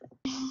means?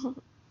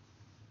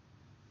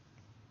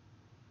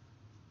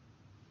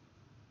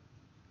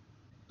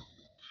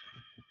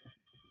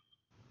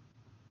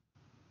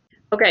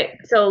 Okay,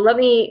 so let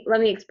me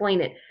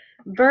explain it.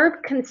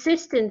 Verb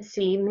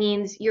consistency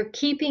means you're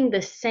keeping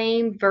the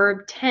same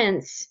verb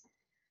tense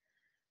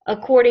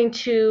according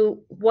to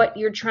what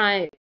you're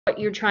trying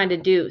to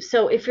do.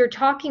 So if you're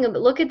talking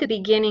about, look at the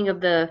beginning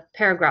of the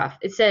paragraph.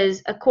 It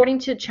says, according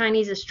to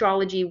Chinese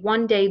astrology,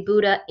 one day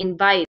Buddha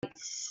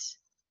invites.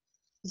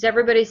 Does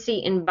everybody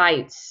see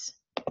invites?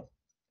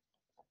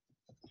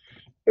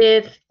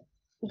 If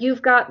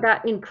you've got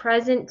that in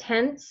present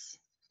tense,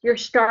 you're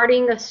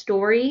starting a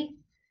story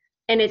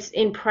and it's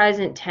in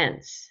present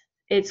tense.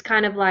 It's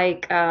kind of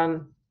like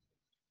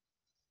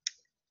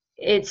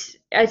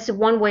it's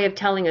one way of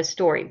telling a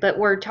story, but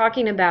we're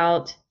talking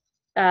about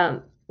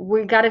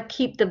we got to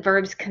keep the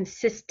verbs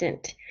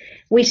consistent.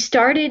 We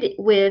started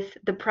with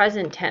the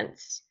present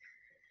tense.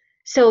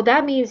 So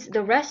that means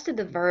the rest of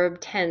the verb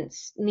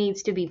tense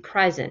needs to be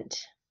present.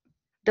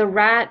 The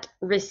rat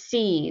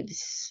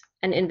receives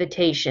an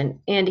invitation,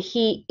 and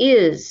he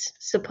is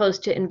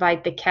supposed to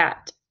invite the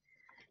cat,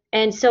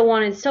 and so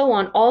on and so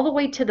on, all the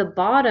way to the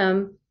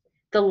bottom.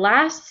 The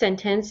last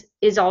sentence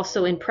is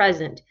also in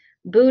present.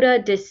 Buddha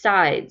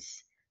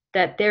decides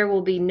that there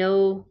will be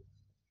no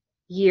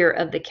year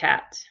of the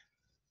cat.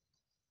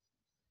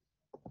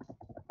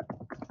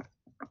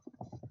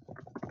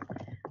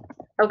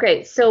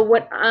 Okay, so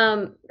what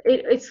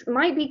it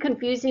might be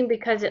confusing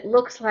because it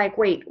looks like,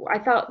 wait, I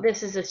thought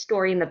this is a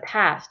story in the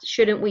past.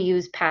 Shouldn't we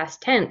use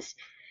past tense?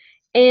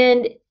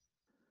 And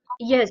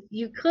yes,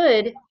 you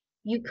could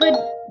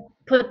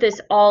put this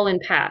all in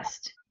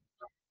past.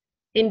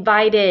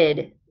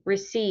 Invited,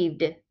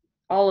 received,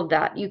 all of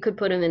that. You could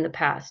put them in the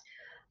past.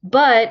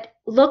 But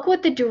look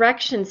what the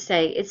directions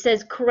say. It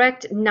says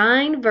correct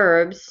 9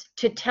 verbs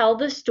to tell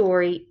the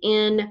story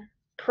in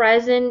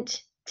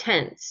present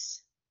tense.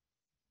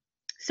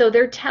 So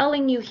they're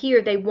telling you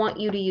here they want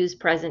you to use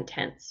present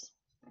tense.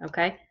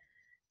 Okay?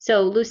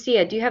 So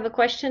Lucia, do you have a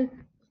question?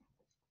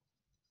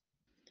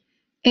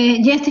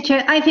 Yes,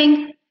 teacher. I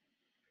think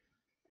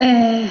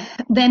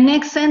the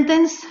next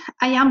sentence,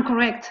 I am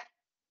correct.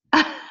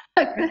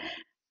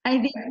 I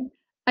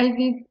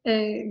did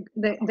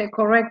the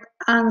correct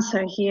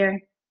answer here.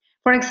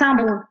 For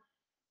example,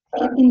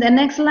 in the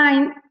next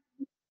line,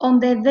 on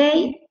the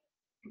day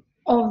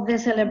of the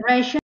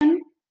celebration,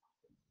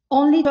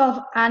 only 12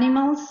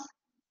 animals.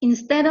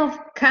 Instead of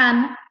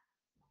can,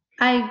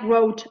 I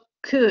wrote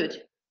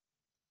could.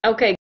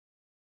 Okay.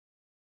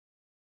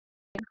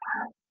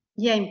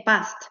 Yeah, in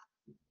past.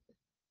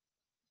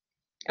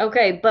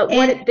 Okay, but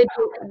what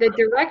the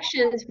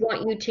directions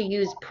want you to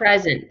use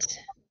present,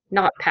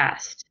 not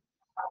past.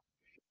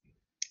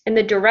 In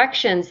the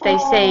directions, they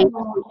say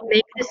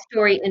make the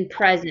story in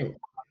present.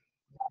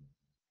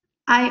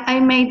 I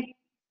made,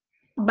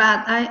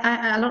 but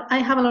I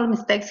have a lot of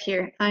mistakes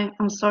here.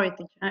 I'm sorry,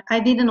 teacher. I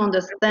didn't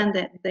understand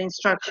the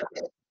instructions.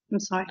 I'm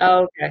sorry.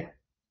 Okay,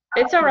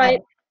 it's all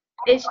right.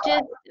 It's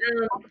just,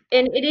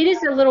 and it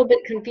is a little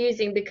bit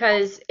confusing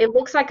because it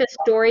looks like a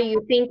story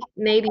you think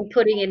maybe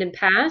putting it in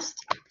past,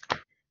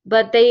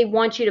 but they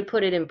want you to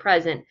put it in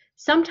present.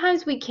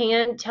 Sometimes we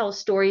can tell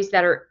stories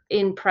that are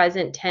in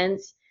present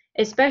tense,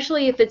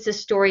 especially if it's a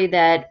story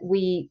that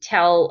we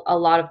tell a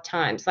lot of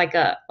times, like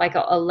a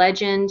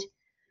legend,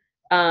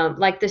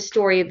 like the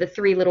story of the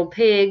 3 little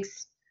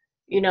pigs,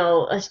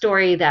 a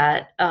story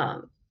that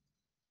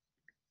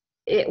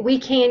we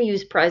can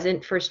use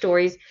present for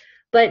stories.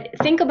 But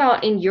think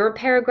about in your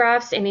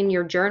paragraphs and in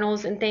your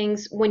journals and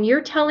things, when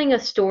you're telling a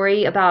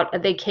story about a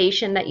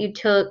vacation that you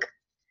took,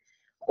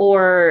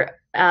 or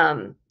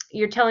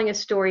you're telling a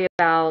story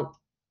about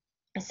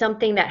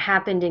something that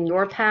happened in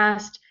your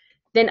past,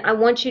 then I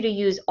want you to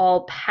use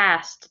all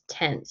past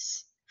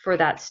tense for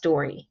that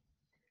story.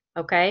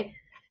 Okay?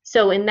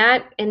 So in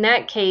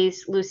that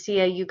case,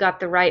 Lucia, you got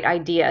the right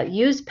idea.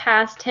 Use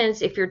past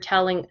tense if you're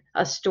telling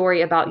a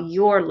story about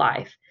your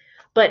life.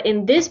 But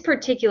in this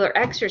particular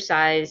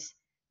exercise,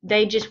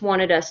 they just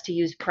wanted us to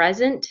use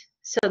present,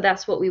 so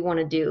that's what we want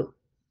to do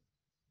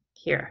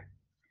here.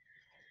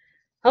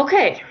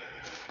 Okay.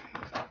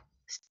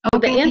 So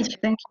okay, teacher,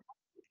 thank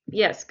you.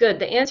 Yes, good.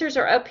 The answers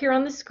are up here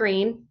on the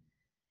screen,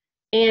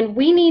 and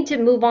we need to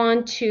move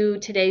on to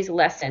today's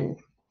lesson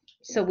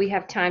so we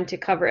have time to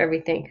cover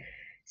everything.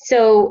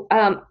 So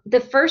the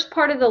first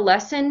part of the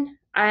lesson,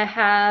 I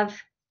have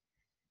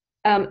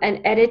an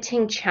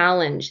editing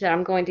challenge that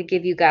I'm going to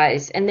give you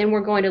guys, and then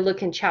we're going to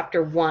look in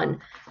chapter 1.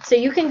 So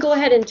you can go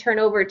ahead and turn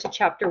over to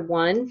chapter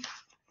 1.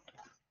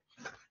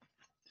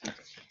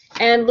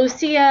 And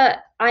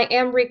Lucia, I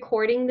am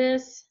recording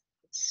this,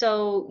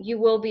 so you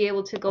will be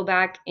able to go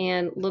back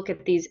and look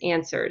at these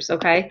answers,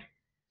 okay,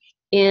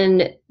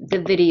 in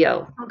the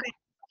video. Okay.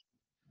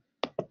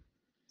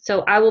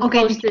 So I will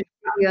post this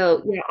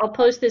video. Yeah, I'll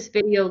post this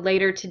video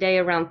later today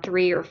around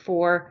 3 or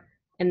 4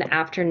 in the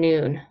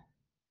afternoon.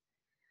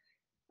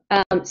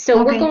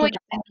 So we're going,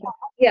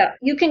 yeah,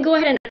 you can go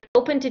ahead and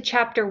open to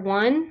chapter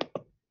 1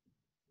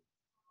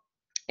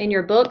 in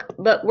your book,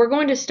 but we're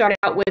going to start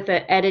out with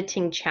an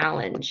editing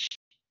challenge.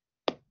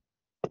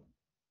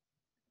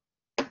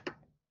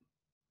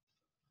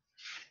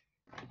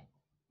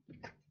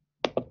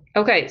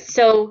 Okay,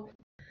 so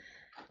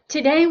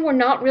today we're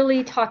not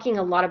really talking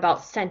a lot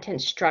about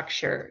sentence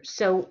structure.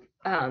 So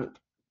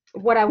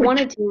what I want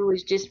to do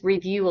is just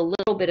review a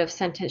little bit of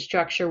sentence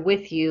structure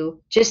with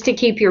you, just to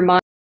keep your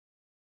mind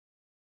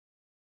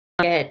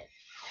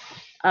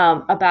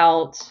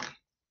about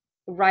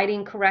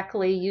writing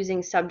correctly,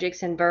 using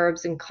subjects and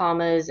verbs and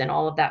commas and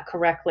all of that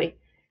correctly.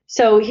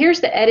 So here's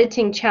the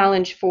editing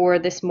challenge for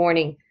this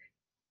morning.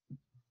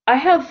 I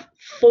have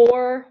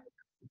 4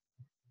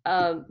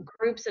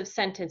 groups of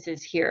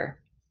sentences here.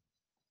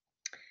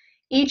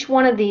 Each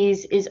one of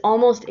these is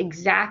almost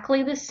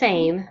exactly the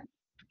same,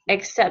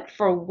 except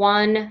for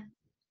one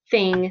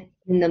thing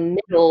in the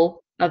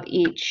middle of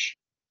each,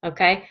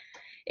 okay?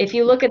 If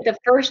you look at the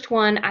first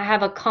one, I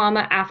have a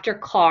comma after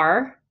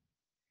car.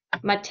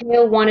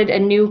 Mateo wanted a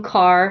new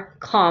car,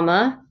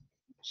 comma.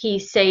 He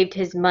saved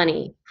his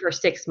money for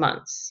 6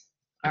 months,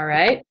 all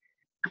right?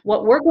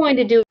 What we're going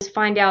to do is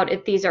find out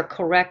if these are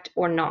correct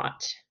or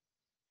not,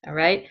 all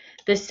right?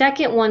 The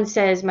second one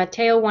says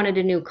Mateo wanted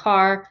a new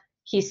car.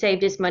 He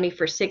saved his money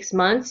for 6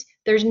 months.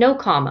 There's no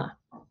comma,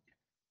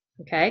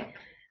 okay?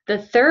 The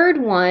third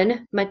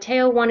one,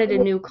 Mateo wanted a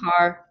new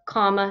car,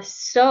 comma,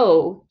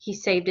 so he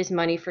saved his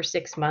money for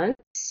 6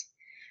 months.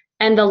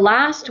 And the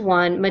last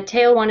one,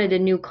 Mateo wanted a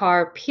new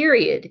car,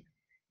 period.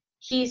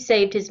 He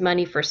saved his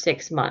money for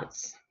 6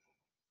 months.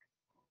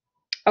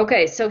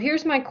 Okay, so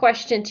here's my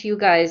question to you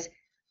guys.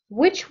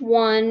 Which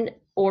one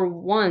or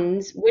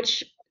ones,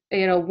 which,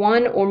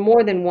 one or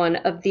more than one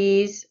of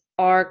these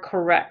are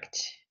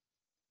correct?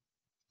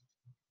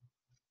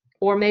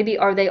 Or maybe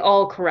are they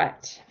all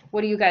correct?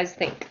 What do you guys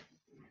think?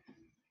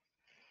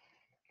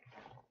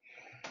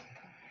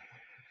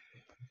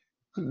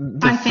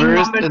 I think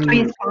number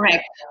 3 is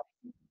correct.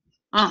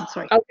 Oh,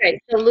 sorry. Okay,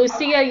 so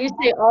Lucia, you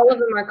say all of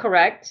them are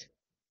correct.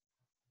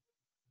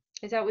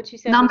 Is that what you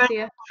said,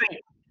 Lucia?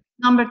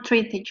 Number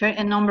 3, teacher,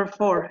 and number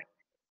 4.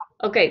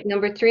 Okay,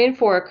 number 3 and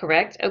 4 are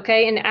correct.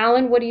 Okay, and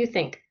Alan, what do you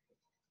think?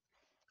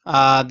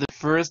 The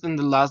first and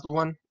the last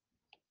one,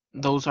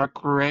 those are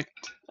correct,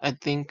 I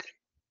think.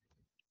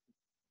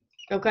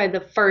 Okay,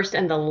 the first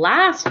and the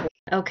last one.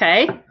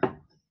 Okay.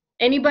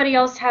 Anybody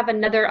else have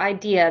another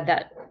idea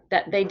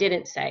that they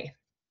didn't say?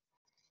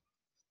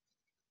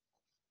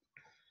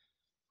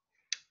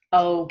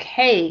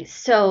 Okay,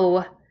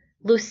 so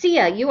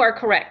Lucia, you are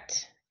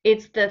correct.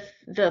 It's the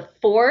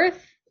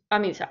fourth,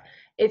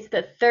 it's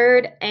the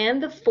third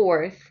and the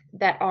fourth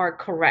that are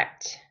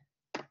correct.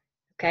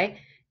 Okay,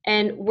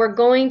 and we're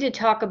going to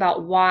talk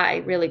about why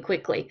really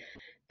quickly.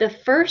 The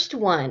first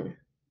one,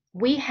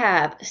 we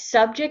have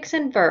subjects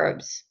and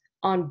verbs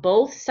on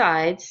both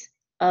sides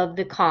of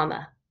the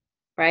comma,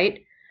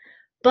 right?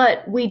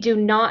 But we do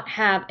not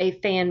have a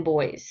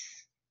fanboys,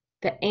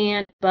 the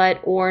and, but,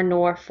 or,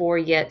 nor, for,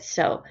 yet,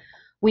 so.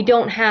 We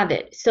don't have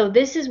it. So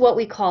this is what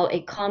we call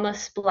a comma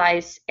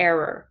splice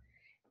error.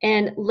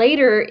 And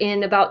later,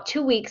 in about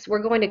 2 weeks, we're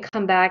going to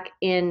come back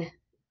and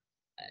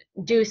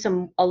do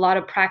a lot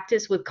of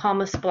practice with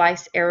comma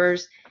splice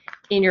errors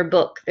in your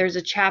book. There's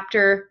a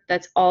chapter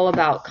that's all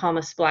about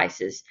comma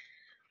splices.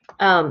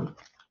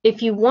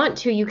 If you want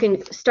to, you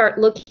can start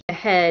looking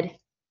ahead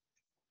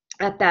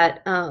at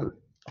that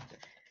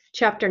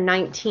chapter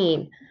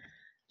 19,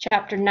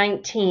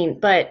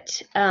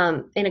 but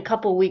in a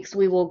couple weeks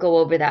we will go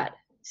over that.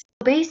 So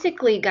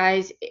basically,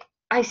 guys,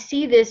 I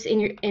see this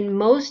in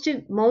most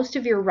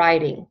of your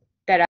writing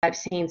that I've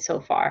seen so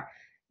far.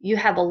 You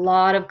have a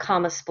lot of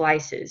comma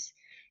splices.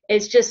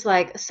 It's just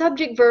like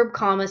subject verb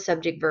comma,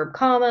 subject verb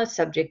comma,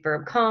 subject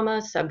verb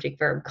comma, subject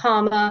verb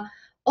comma.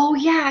 Oh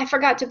yeah, I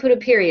forgot to put a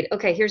period.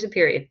 Okay, here's a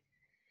period.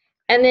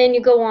 And then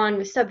you go on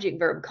with subject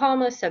verb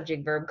comma,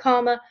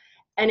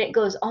 and it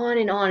goes on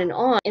and on and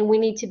on. And we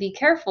need to be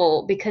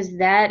careful because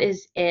that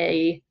is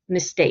a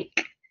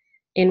mistake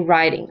in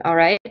writing, all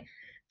right?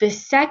 The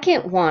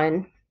second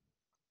one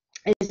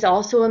is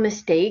also a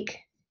mistake,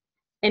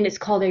 and it's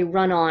called a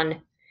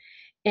run-on.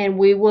 And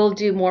we will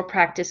do more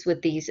practice with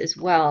these as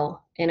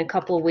well in a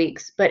couple of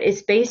weeks. But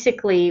it's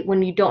basically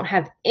when you don't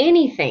have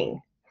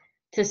anything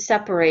to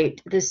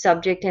separate the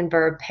subject and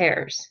verb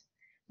pairs.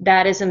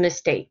 That is a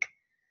mistake.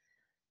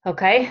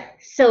 Okay,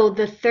 so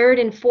the third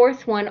and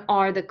fourth one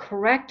are the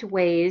correct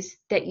ways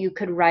that you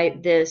could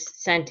write this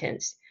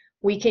sentence.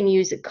 We can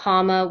use a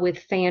comma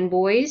with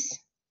fanboys.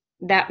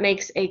 That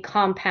makes a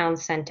compound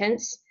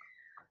sentence.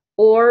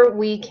 Or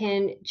we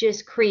can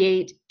just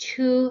create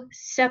 2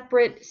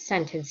 separate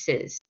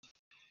sentences,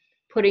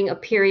 putting a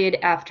period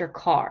after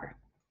car.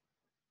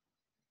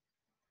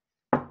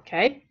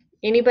 Okay,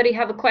 anybody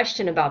have a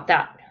question about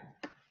that?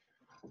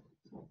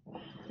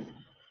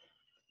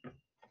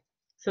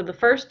 So the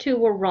first 2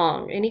 were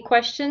wrong. Any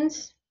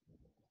questions?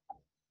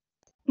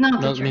 No,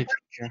 Not teacher. me,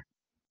 teacher.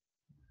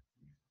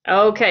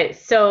 Okay,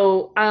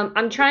 so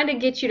I'm trying to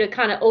get you to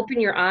kind of open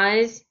your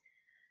eyes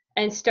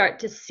and start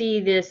to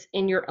see this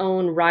in your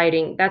own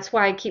writing. That's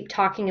why I keep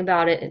talking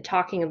about it and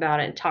talking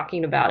about it and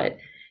talking about it.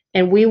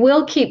 And we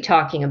will keep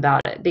talking about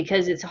it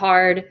because it's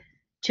hard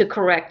to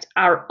correct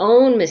our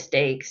own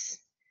mistakes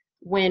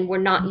when we're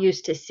not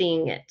used to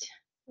seeing it.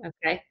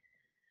 Okay,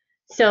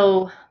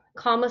 so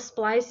comma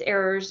splice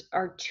errors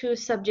are 2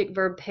 subject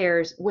verb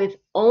pairs with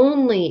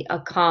only a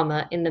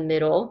comma in the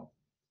middle.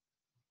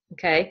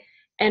 Okay,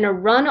 and a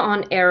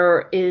run-on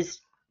error is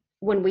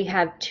when we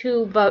have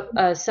 2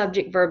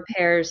 subject verb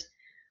pairs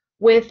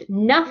with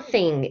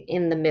nothing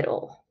in the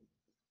middle.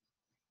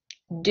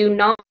 Do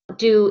not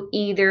do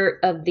either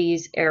of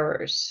these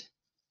errors.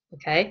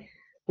 Okay,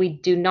 we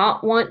do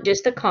not want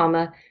just a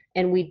comma,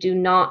 and we do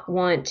not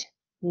want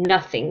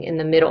nothing in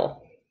the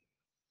middle.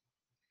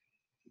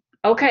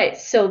 Okay,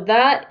 so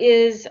that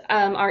is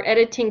our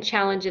editing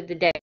challenge of the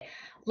day.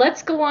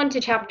 Let's go on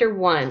to chapter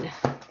 1.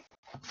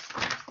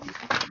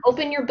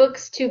 open your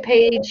books to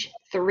page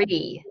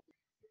 3.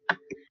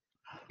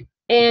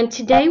 And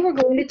today we're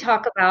going to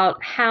talk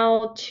about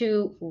how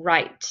to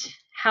write,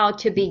 how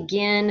to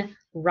begin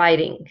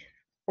writing.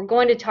 We're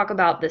going to talk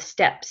about the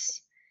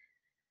steps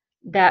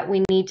that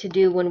we need to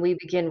do when we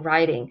begin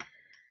writing.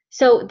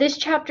 So this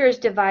chapter is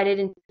divided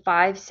into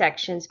 5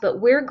 sections, but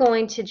we're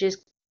going to just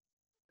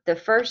the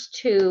first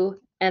 2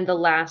 and the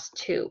last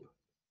 2.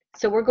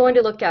 So we're going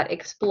to look at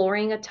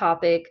exploring a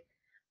topic,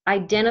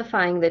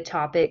 identifying the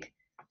topic,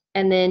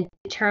 and then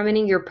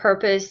determining your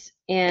purpose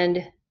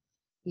and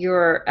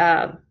your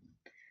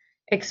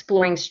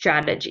exploring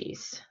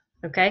strategies.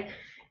 Okay,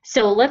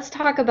 so let's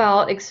talk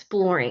about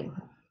exploring.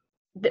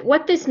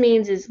 What this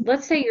means is,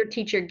 let's say your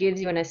teacher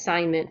gives you an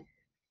assignment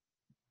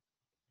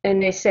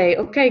and they say,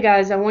 okay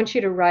guys, I want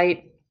you to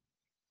write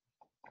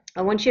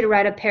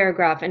a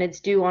paragraph and it's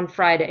due on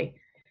Friday.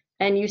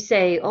 And you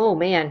say, oh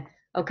man,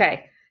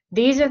 okay,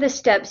 these are the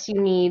steps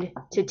you need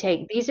to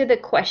take. These are the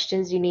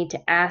questions you need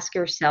to ask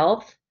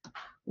yourself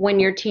when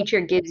your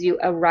teacher gives you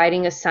a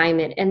writing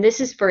assignment. And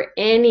this is for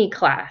any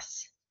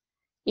class,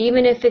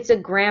 even if it's a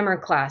grammar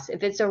class,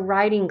 if it's a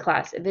writing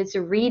class, if it's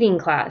a reading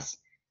class,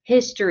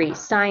 history,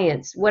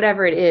 science,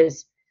 whatever it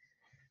is.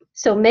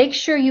 So make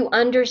sure you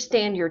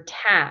understand your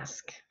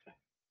task.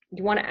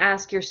 You want to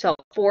ask yourself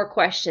 4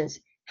 questions.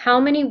 How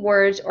many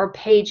words or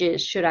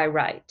pages should I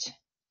write?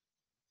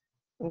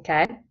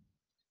 Okay.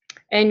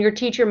 And your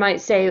teacher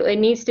might say it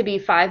needs to be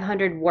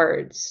 500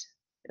 words.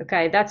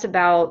 Okay, that's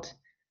about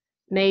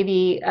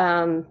maybe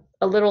a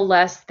little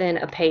less than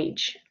a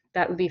page.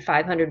 That would be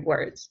 500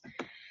 words.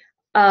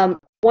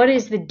 What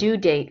is the due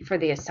date for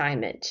the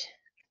assignment?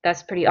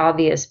 That's pretty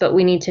obvious, but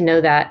we need to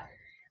know that.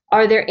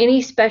 Are there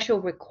any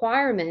special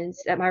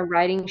requirements that my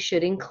writing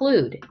should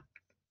include?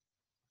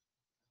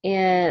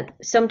 And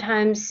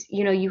sometimes,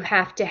 you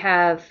have to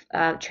have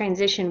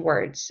transition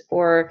words,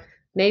 or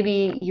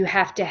maybe you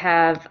have to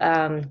have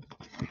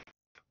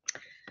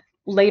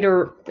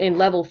later in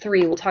level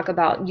 3, we'll talk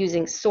about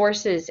using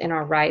sources in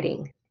our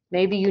writing.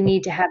 Maybe you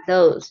need to have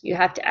those. You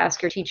have to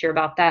ask your teacher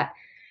about that.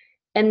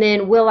 And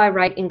then, will I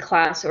write in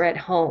class or at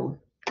home?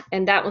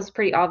 And that was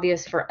pretty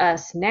obvious for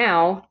us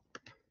now.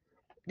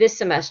 This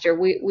semester,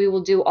 we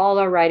will do all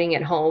our writing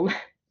at home.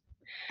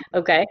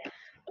 Okay,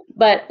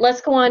 but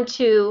let's go on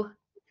to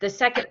the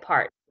second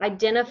part,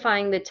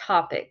 identifying the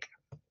topic.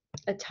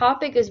 A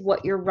topic is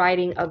what you're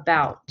writing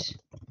about.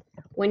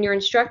 When your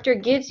instructor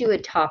gives you a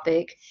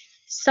topic,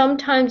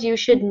 sometimes you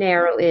should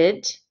narrow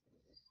it,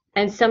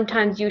 and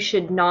sometimes you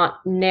should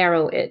not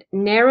narrow it.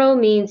 Narrow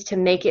means to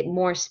make it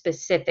more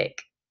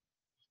specific.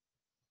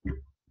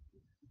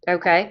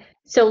 Okay,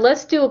 so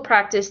let's do a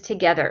practice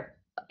together.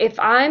 If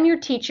I'm your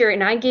teacher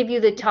and I give you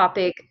the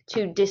topic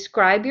to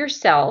describe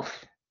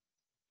yourself,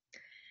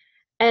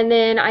 and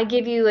then I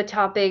give you a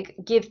topic,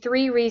 give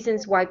 3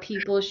 reasons why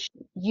people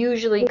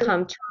usually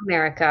come to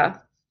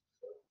America,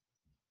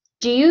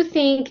 do you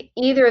think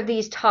either of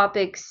these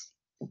topics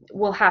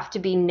will have to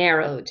be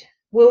narrowed?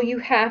 Will you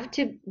have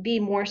to be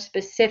more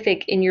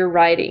specific in your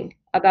writing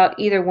about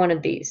either one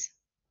of these?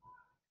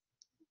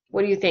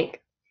 What do you think?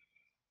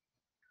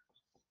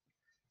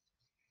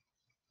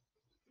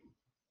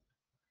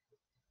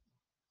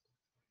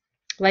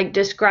 Like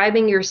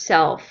describing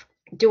yourself,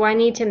 do I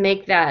need to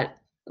make that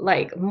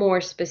like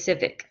more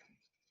specific?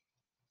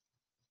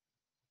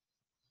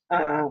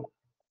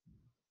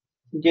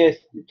 Yes,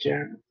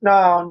 teacher.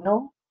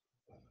 No.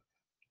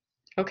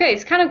 Okay,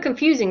 it's kind of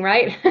confusing,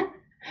 right?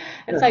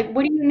 It's like,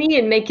 what do you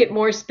mean make it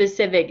more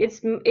specific?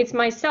 It's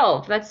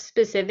myself. That's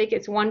specific.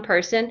 It's one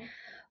person.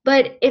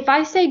 But if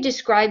I say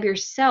describe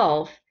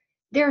yourself,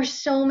 there are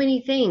so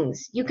many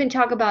things. You can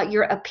talk about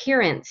your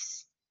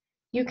appearance.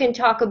 You can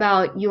talk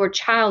about your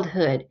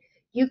childhood.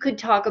 You could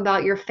talk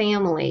about your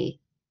family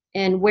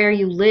and where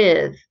you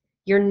live,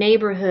 your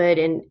neighborhood,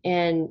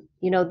 and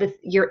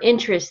your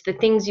interests, the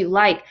things you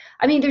like.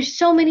 I mean, there's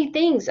so many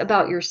things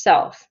about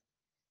yourself.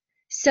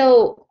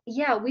 So,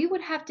 yeah, we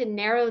would have to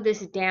narrow this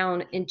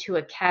down into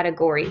a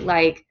category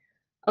like,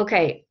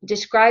 okay,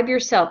 describe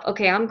yourself.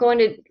 Okay, I'm going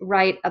to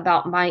write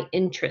about my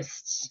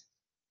interests,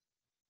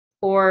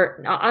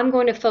 or I'm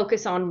going to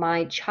focus on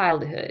my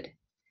childhood,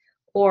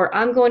 or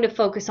I'm going to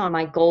focus on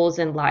my goals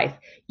in life.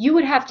 You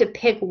would have to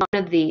pick one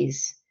of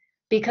these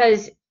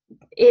because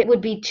it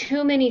would be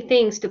too many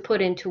things to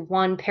put into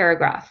one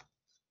paragraph.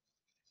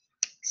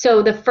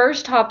 So the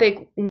first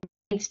topic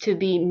needs to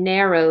be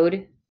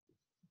narrowed.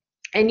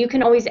 And you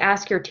can always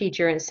ask your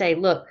teacher and say,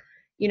 look,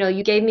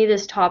 you gave me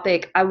this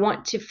topic. I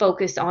want to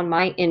focus on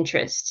my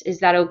interests. Is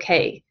that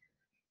okay?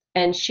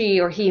 And she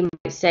or he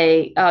might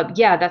say,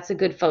 yeah, that's a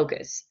good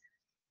focus.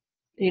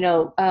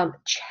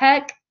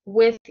 Check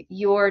with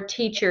your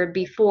teacher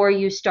before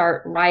you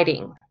start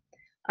writing.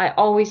 I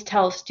always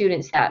tell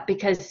students that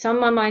because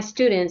some of my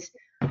students,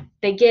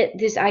 they get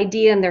this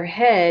idea in their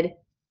head.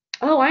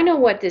 Oh, I know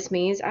what this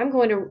means. I'm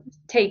going to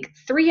take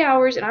 3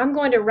 hours and I'm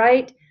going to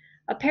write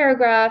a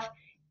paragraph.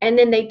 And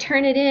then they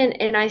turn it in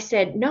and I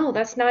said, no,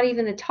 that's not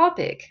even the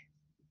topic.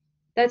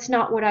 That's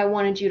not what I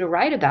wanted you to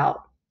write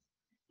about,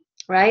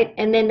 right?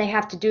 And then they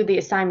have to do the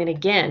assignment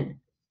again.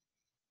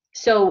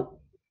 So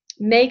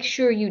make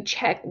sure you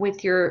check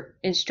with your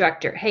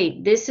instructor.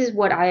 Hey, this is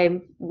what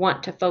I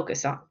want to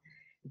focus on.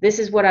 This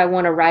is what I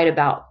want to write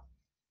about.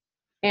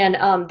 And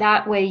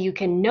that way you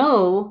can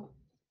know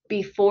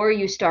before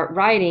you start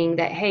writing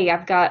that, hey,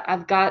 I've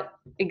got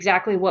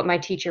exactly what my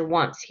teacher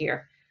wants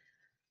here.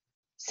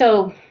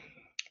 So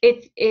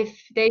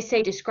if they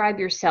say describe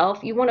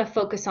yourself, you want to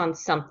focus on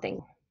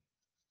something.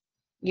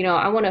 You know,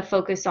 I want to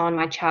focus on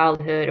my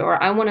childhood,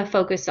 or I want to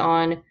focus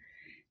on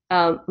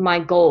my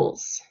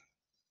goals,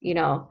 you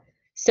know.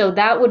 So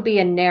that would be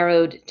a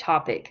narrowed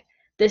topic.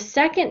 The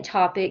second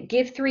topic,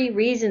 give 3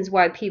 reasons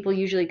why people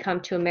usually come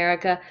to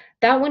America.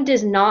 That one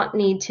does not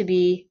need to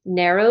be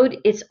narrowed.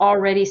 It's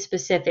already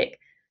specific.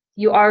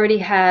 You already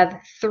have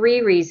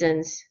 3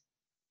 reasons,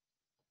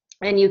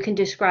 and you can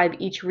describe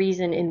each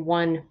reason in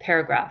 1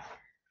 paragraph.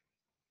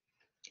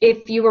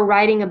 If you were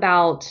writing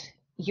about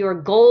your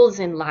goals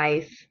in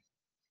life,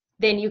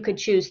 then you could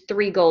choose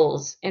 3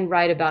 goals and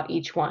write about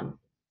each one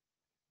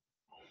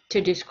to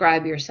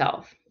describe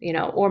yourself, you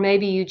know. Or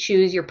maybe you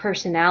choose your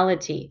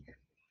personality,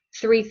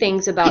 3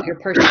 things about your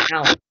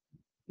personality.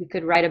 You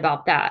could write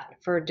about that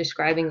for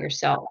describing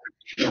yourself.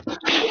 Get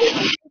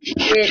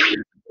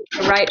the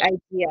right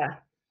idea.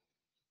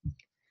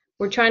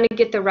 We're trying to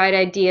get the right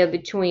idea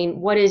between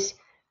what is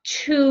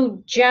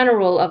too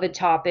general of a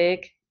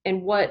topic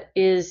and what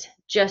is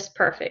just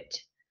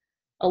perfect.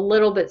 A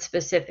little bit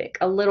specific,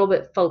 a little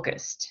bit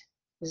focused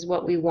is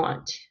what we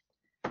want.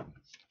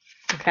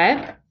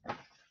 Okay?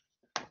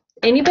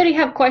 Anybody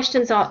have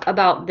questions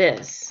about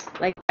this?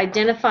 Like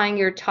identifying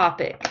your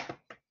topic?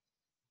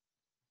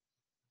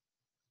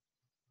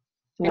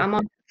 I'm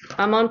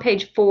on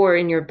page 4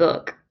 in your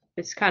book.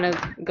 It's kind of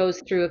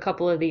goes through a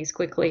couple of these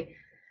quickly.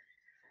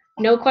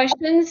 No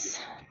questions?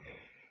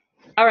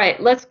 All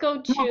right, let's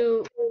go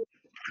to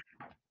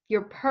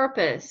your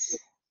purpose.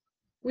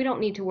 We don't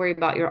need to worry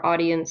about your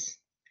audience.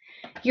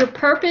 Your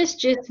purpose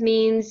just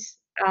means,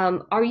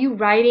 are you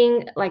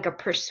writing like a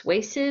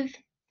persuasive?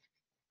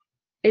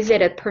 Is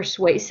it a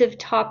persuasive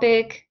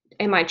topic?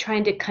 Am I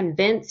trying to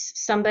convince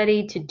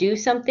somebody to do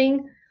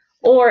something?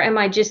 Or am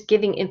I just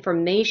giving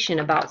information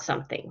about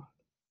something?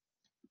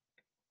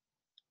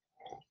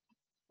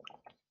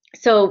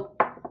 So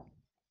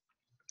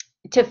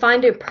to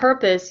find a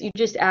purpose, you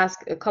just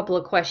ask a couple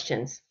of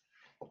questions.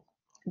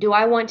 Do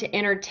I want to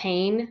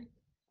entertain?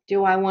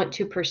 Do I want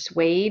to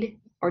persuade?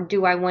 Or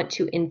do I want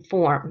to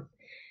inform?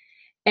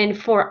 And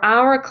for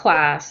our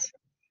class,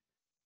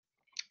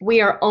 we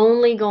are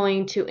only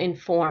going to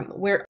inform.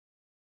 We're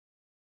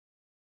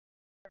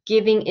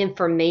giving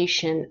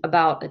information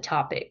about a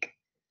topic.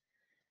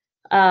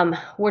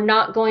 We're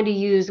not going to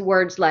use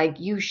words like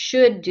you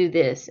should do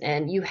this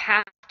and you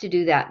have to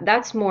do that.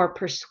 That's more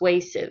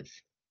persuasive.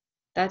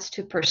 That's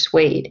to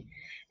persuade.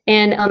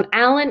 And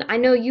Alan, I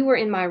know you were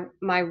in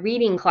my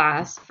reading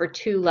class for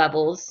 2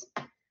 levels.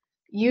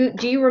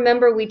 Do you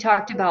remember we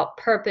talked about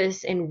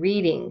purpose and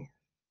reading?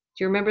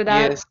 Do you remember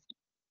that? Yes.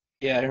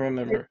 Yeah, I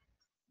remember.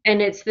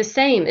 And it's the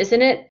same,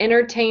 isn't it?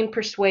 Entertain,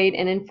 persuade,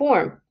 and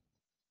inform.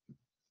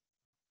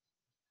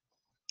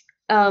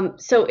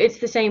 So it's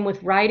the same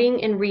with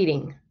writing and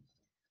reading.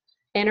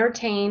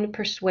 Entertain,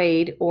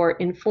 persuade, or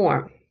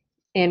inform.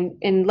 And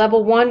in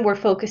level 1, we're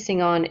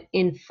focusing on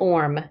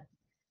inform.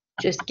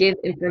 Just give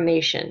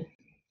information.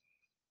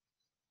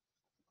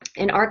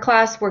 In our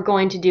class, we're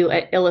going to do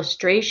an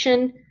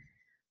illustration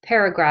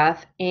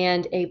paragraph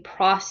and a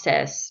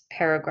process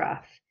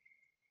paragraph.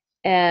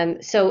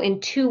 So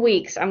in 2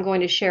 weeks, I'm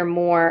going to share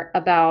more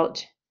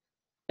about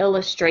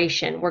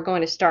illustration. We're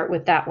going to start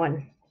with that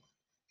one.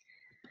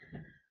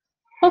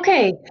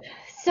 Okay,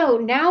 so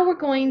now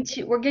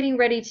we're getting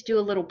ready to do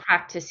a little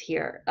practice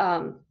here.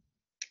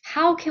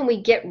 How can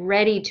we get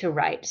ready to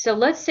write? So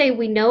let's say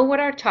we know what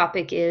our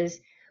topic is.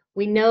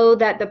 We know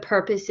that the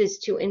purpose is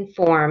to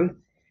inform.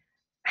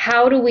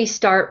 How do we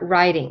start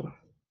writing?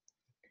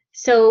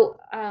 So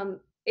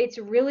it's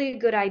really a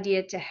good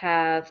idea to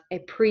have a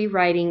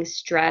pre-writing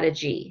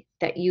strategy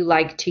that you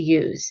like to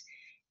use.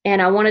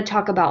 And I want to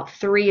talk about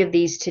 3 of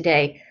these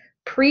today.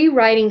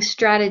 Pre-writing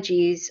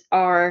strategies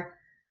are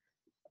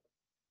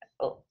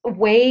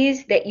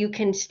ways that you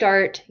can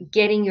start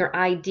getting your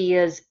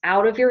ideas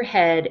out of your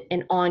head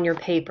and on your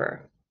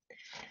paper.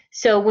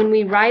 So when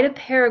we write a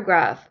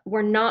paragraph,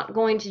 we're not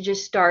going to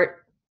just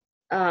start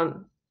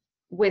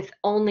with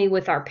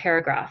our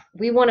paragraph.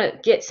 We want to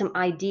get some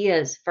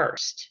ideas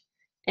first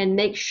and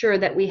make sure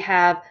that we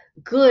have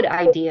good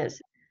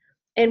ideas.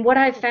 And what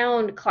I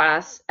found,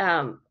 class,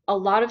 a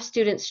lot of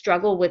students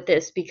struggle with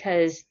this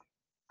because,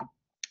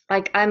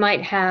 like, I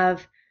might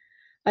have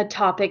a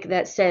topic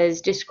that says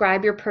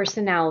describe your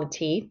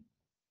personality,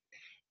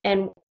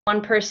 and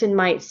one person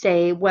might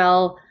say,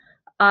 well,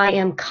 I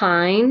am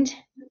kind,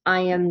 I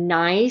am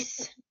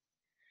nice,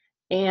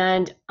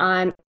 and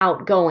I'm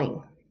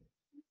outgoing.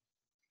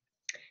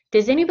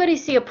 Does anybody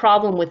see a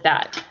problem with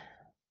that?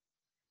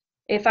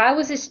 If I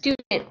was a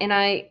student and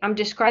I'm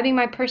describing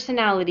my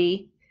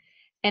personality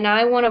and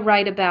I want to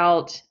write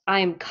about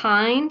I am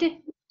kind,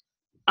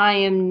 I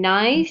am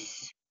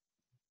nice,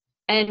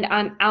 and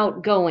I'm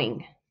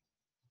outgoing,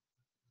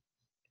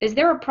 Is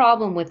there a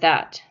problem with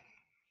that?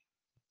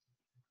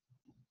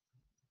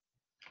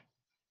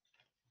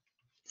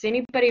 Does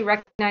anybody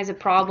recognize a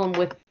problem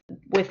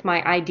with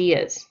my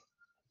ideas?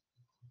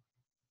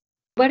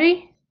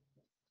 Anybody?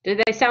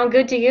 Did they sound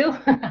good to you?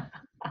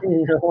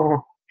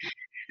 No.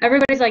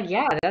 Everybody's like,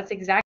 yeah, that's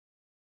exactly.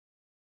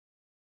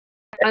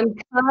 I'm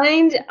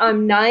kind,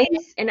 I'm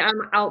nice, and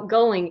I'm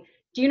outgoing.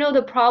 Do you know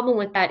the problem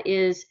with that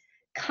is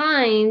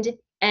kind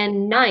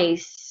and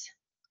nice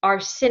are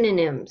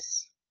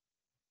synonyms,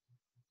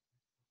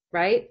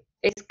 right?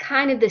 It's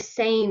kind of the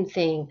same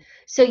thing.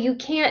 So you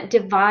can't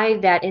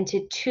divide that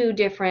into two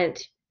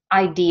different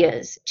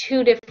ideas,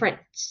 two different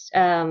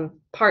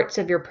parts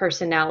of your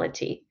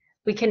personality.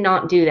 We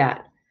cannot do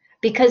that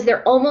because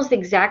they're almost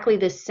exactly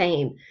the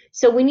same.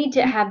 So we need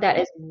to have that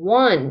as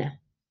one,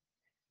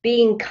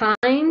 being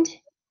kind.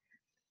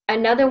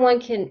 Another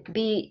one can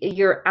be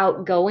you're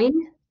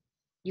outgoing.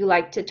 You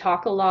like to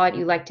talk a lot.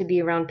 You like to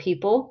be around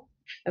people.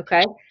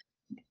 Okay.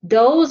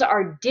 Those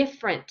are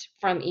different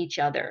from each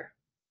other.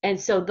 And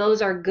so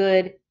those are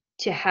good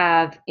to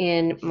have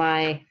in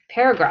my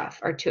paragraph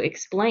or to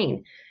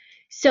explain.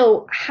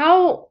 So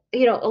how,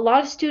 a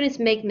lot of students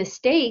make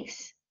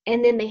mistakes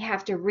and then they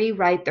have to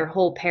rewrite their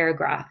whole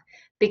paragraph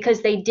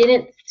because they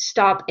didn't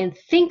stop and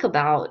think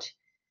about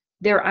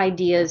their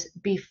ideas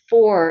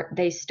before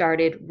they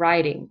started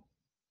writing.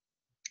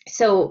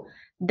 So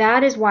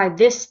that is why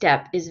this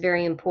step is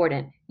very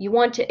important. You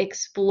want to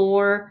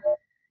explore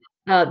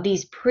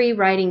these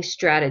pre-writing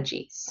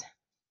strategies.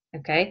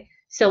 Okay,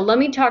 so let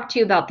me talk to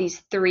you about these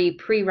 3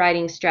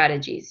 pre-writing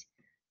strategies.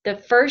 The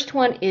first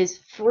one is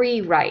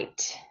free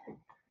write,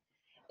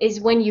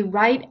 is when you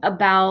write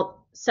about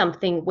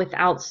something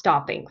without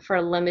stopping for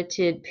a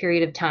limited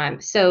period of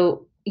time.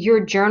 So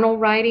your journal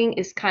writing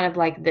is kind of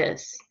like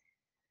this.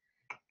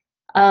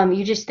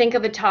 You just think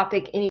of a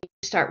topic and you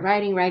start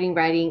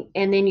writing,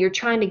 and then you're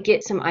trying to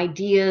get some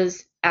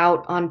ideas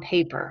out on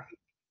paper.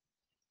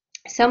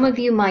 Some of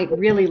you might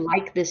really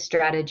like this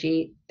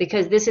strategy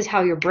because this is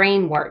how your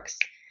brain works.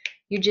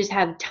 You just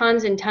have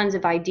tons and tons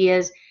of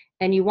ideas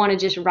and you want to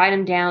just write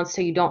them down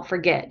so you don't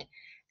forget.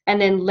 And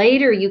then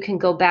later you can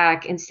go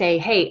back and say,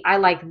 hey, I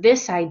like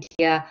this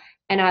idea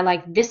and I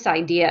like this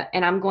idea,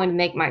 and I'm going to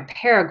make my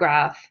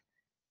paragraph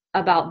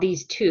about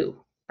these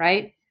two,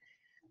 right?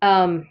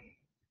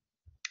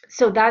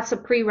 So that's a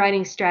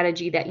pre-writing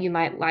strategy that you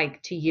might like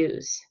to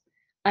use.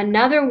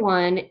 Another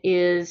one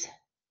is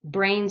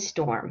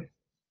brainstorm.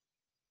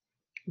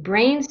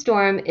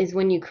 Brainstorm is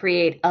when you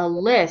create a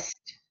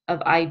list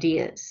of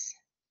ideas.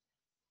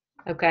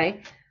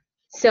 Okay,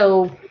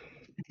 so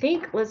I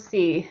think, let's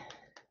see,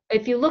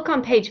 if you look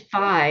on page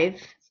 5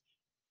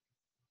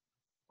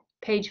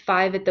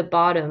 at the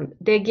bottom,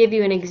 they give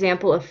you an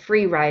example of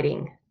free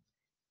writing.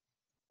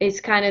 It's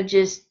kind of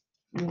just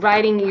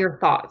writing your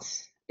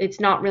thoughts. It's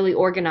not really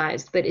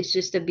organized, but it's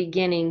just a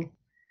beginning.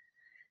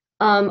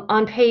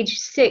 On page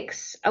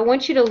 6, I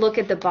want you to look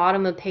at the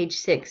bottom of page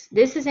 6.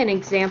 This is an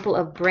example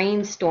of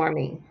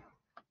brainstorming.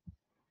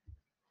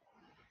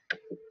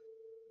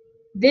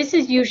 This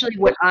is usually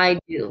what I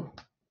do.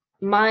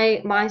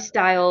 My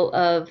style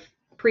of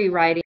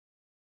pre-writing.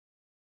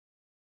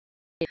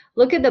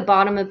 Look at the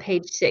bottom of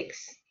page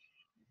 6.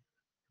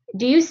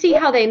 Do you see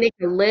how they make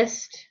a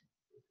list?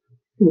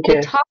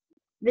 Yes.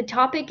 The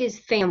topic is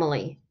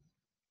family.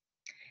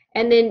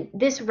 And then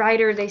this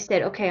writer, they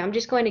said, okay, I'm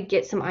just going to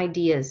get some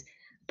ideas.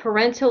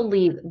 Parental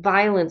leave,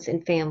 violence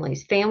in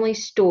families, family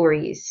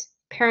stories,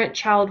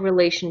 parent-child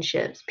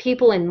relationships,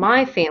 people in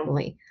my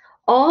family.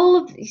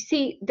 You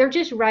see, they're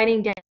just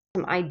writing down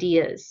some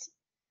ideas.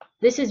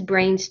 This is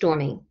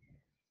brainstorming.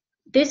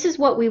 This is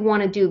what we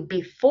want to do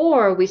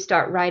before we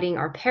start writing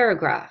our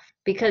paragraph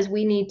because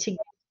we need to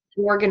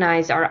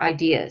organize our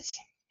ideas.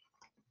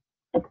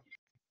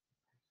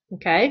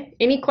 Okay,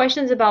 any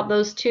questions about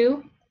those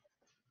two?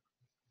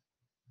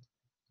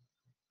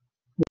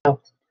 No.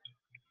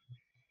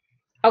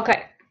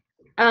 Okay,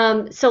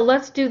 so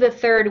let's do the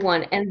third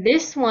one, and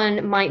this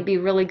one might be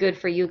really good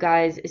for you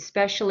guys,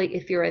 especially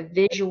if you're a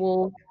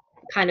visual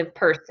kind of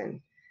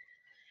person.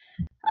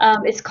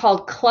 It's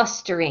called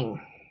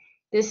clustering.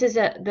 This is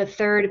the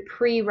third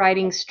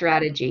pre-writing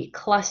strategy,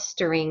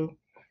 clustering.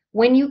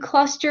 When you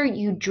cluster,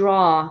 you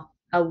draw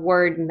a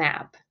word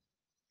map.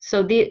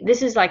 So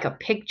this is like a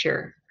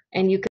picture,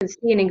 and you can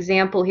see an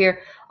example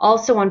here.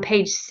 Also on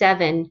page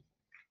 7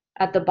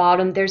 at the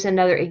bottom, there's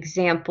another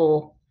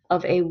example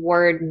of a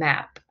word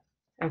map.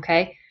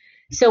 Okay,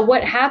 so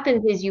what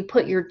happens is you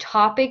put your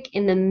topic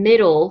in the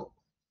middle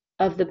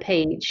of the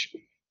page,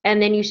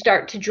 and then you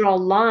start to draw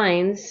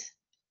lines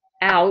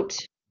out,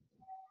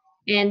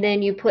 and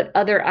then you put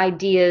other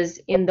ideas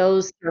in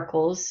those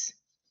circles,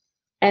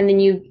 and then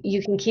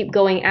you can keep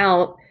going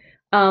out.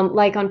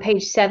 Like on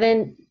page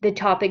 7, the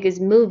topic is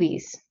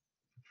movies.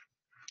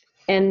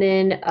 And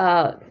then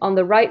on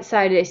the right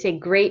side, they say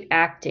great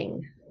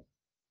acting.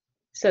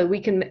 So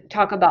we can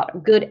talk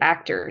about good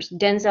actors.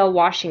 Denzel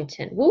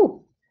Washington.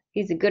 Woo,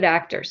 he's a good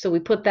actor. So we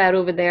put that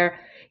over there.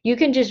 You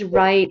can just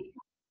write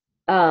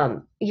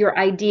your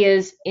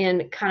ideas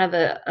in kind of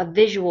a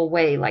visual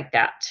way like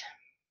that.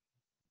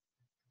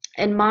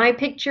 In my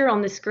picture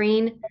on the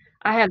screen,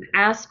 I have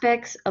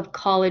aspects of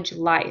college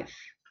life.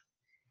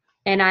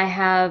 And I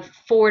have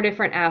 4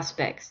 different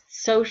aspects: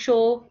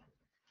 social,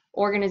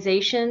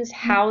 organizations,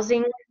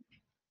 housing,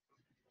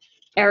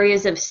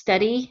 areas of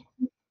study,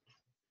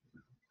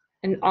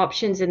 and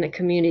options in the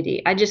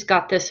community. I just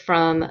got this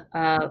from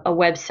a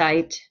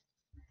website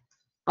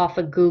off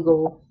of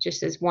Google,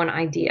 just as one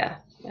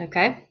idea.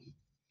 Okay,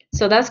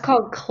 so that's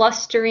called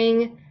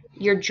clustering.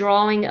 You're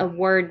drawing a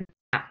word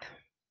map.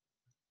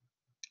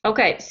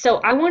 Okay, so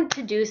I want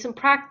to do some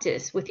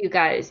practice with you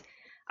guys.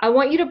 I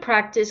want you to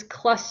practice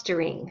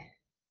clustering.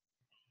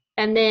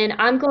 And then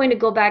I'm going to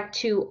go back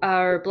to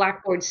our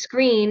Blackboard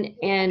screen,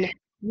 and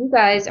you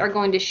guys are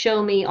going to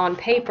show me on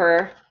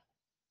paper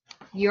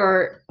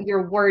your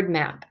word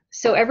map.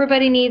 So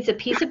everybody needs a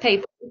piece of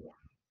paper.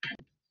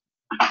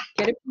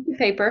 Get a piece of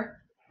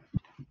paper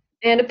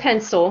and a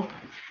pencil.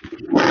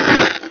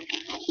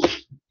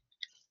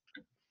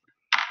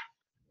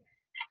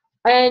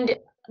 And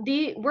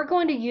we're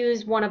going to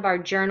use one of our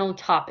journal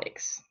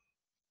topics.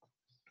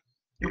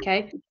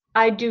 Okay?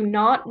 I do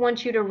not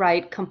want you to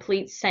write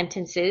complete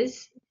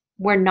sentences.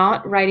 We're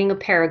not writing a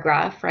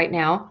paragraph right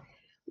now.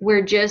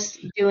 We're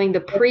just doing the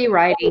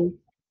pre-writing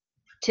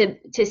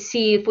to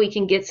see if we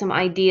can get some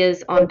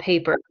ideas on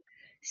paper.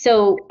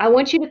 So I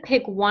want you to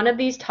pick one of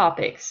these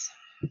topics.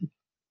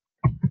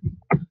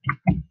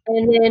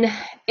 And then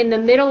in the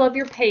middle of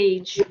your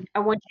page, I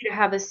want you to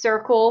have a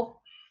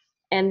circle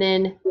and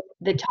then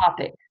the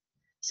topic.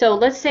 So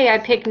let's say I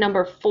pick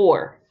number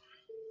 4.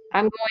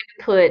 I'm going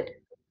to put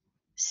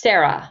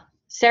Sarah.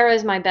 Sarah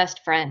is my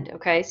best friend,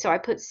 okay? So I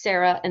put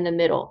Sarah in the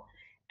middle.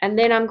 And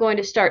then I'm going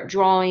to start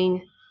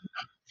drawing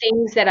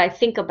things that I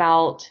think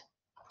about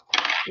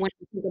when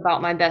I think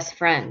about my best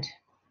friend.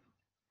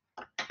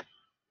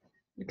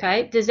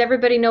 Okay, does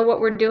everybody know what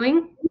we're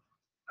doing?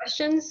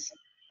 Questions?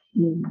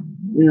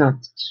 No.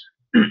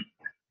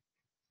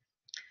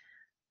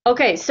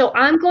 Okay, so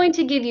I'm going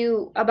to give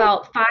you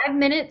about 5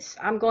 minutes.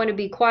 I'm going to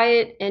be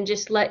quiet and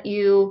just let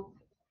you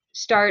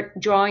start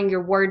drawing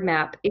your word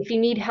map. If you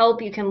need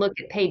help, you can look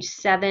at page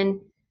 7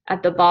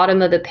 at the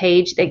bottom of the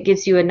page. That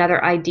gives you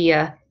another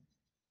idea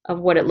of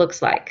what it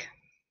looks like.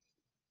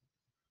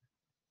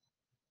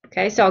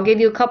 Okay, so I'll give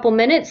you a couple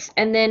minutes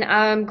and then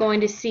I'm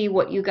going to see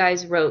what you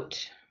guys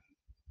wrote.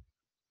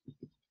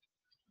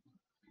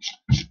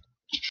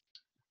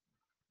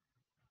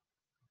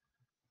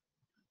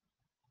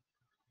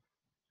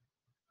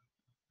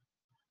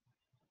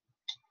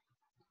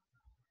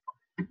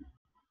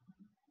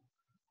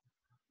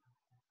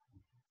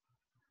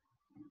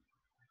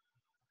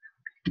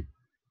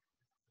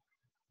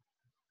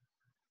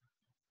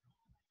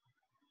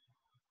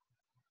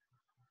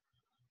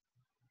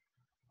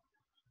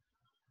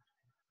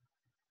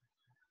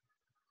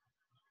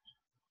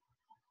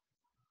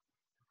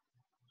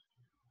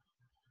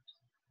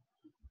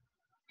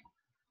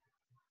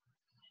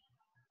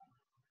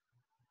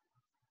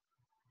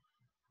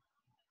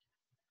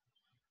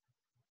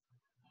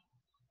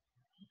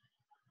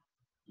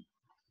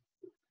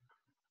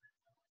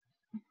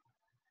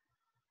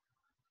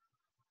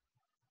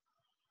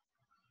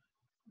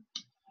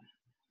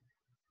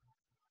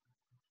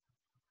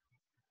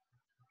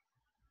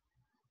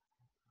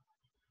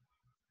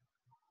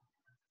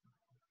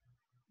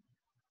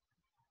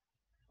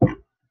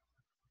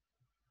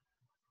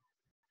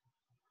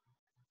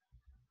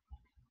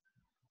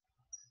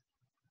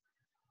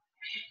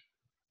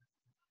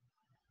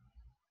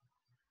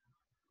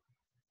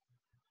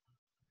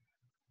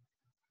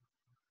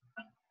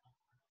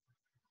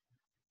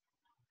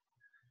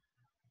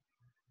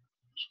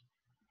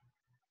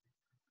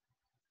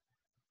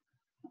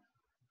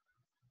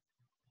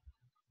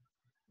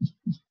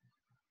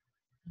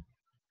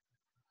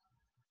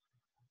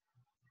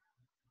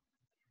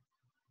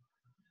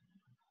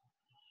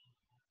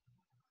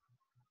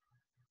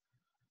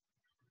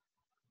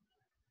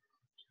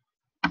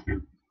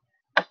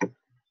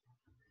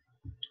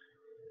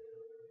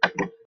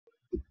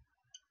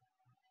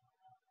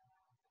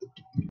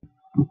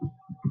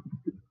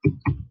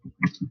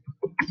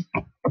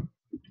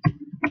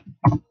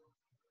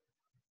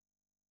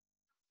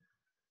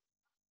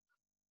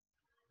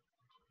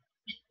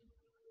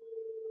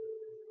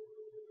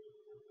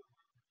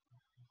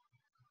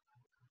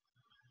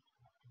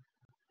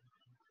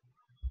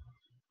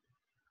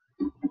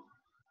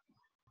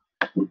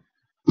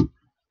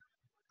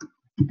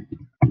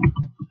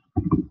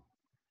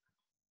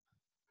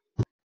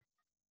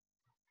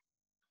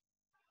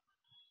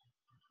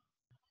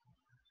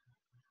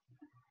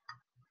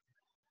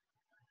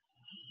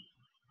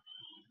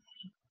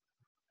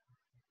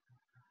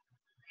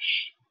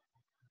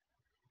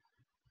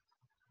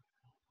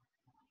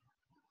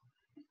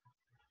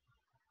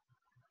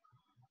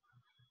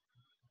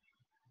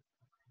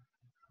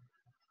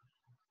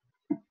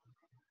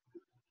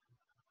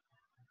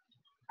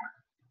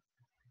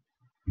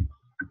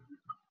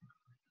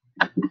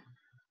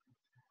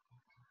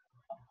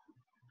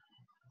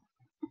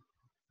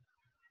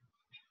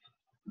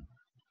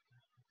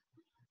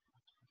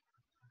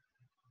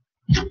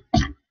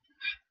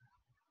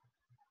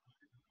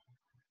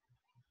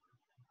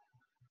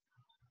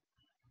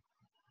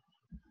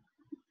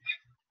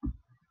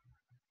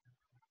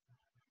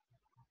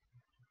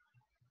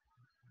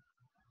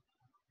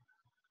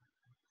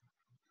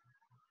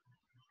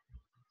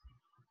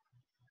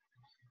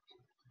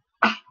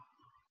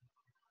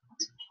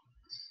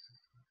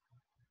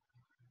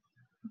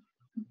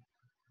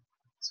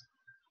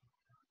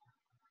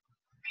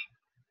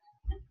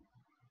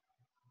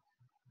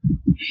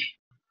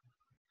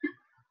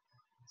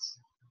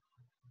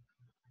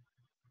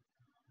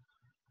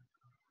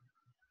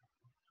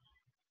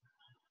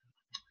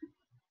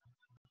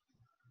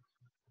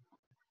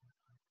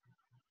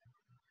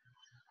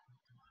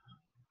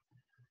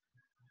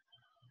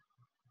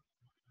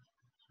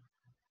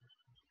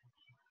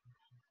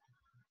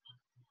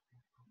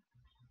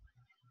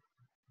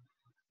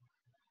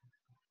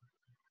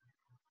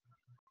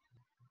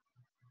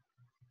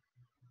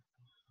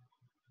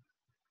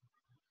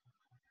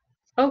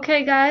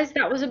 Okay, guys,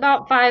 that was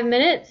about 5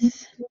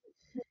 minutes.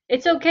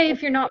 It's okay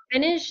if you're not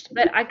finished,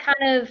 but I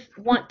kind of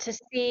want to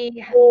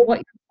see what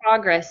your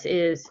progress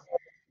is.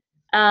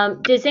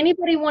 Does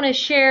anybody want to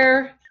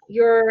share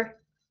your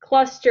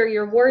cluster,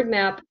 your word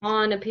map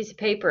on a piece of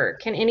paper?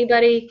 Can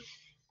anybody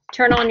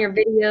turn on your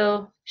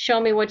video,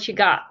 show me what you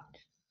got?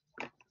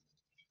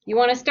 You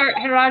want to start,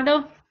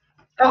 Gerardo?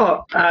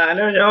 Oh, I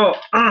don't know.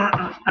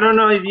 I don't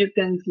know if you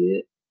can see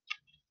it.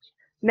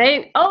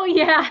 Maybe. Oh,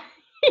 yeah.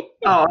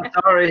 Oh,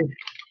 sorry.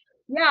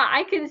 Yeah,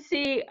 I can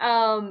see.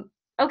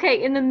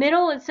 Okay, in the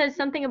middle it says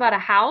something about a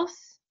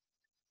house.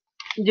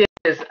 Yes.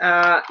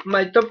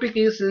 My topic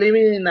is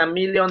living in $1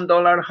 million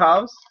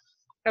house.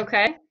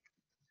 Okay.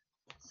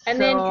 And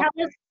then So,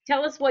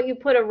 tell us what you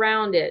put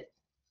around it.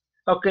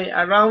 okay,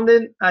 around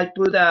it, I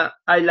put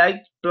I like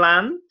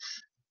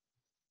plants,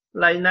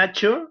 like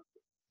nature.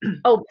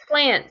 Oh,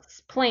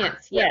 plants,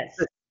 Yeah. yes.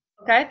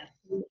 Okay.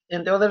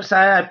 And the other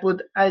side,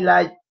 I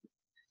like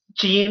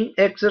gym,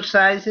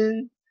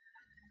 exercising.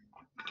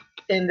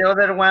 And the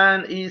other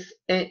one is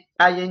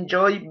I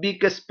enjoy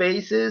big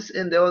spaces.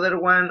 And the other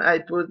one,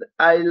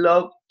 I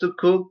love to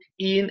cook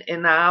in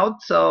and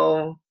out.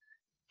 So,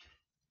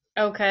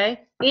 Okay.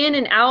 In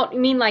and out, you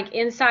mean like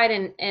inside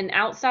and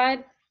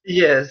outside?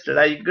 yes,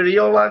 like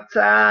grill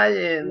outside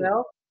and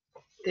Well,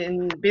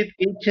 big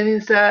kitchen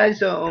inside.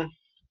 So,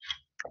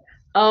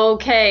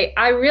 okay,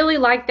 I really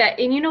like that.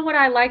 And you know what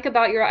I like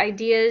about your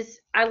ideas?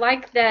 I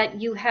like that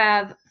you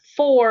have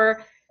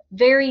four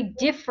very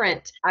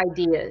different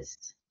ideas.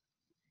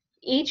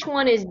 Each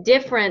one is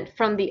different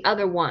from the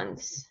other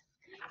ones.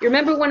 You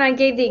remember when I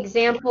gave the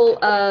example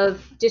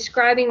of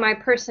describing my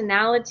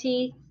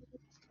personality?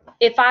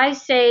 If I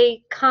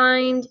say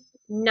kind,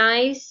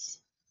 nice,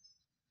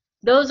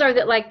 those are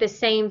like the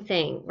same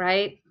thing,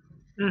 right?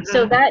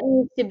 So mhm, that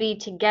needs to be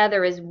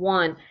together as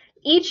one.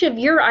 Each of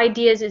your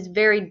ideas is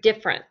very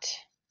different.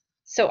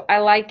 So I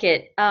like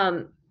it.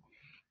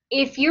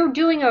 If you're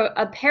doing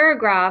a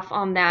paragraph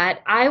on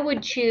that, I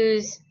would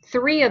choose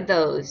three of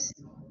those,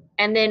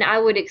 and then I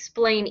would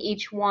explain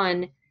each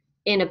one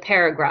in a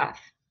paragraph.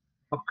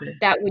 okay.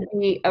 That would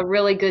be a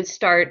really good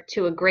start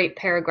to a great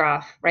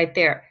paragraph right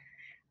there.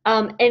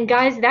 And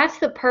guys, that's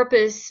the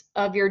purpose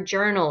of your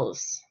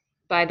journals,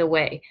 by the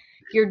way.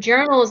 Your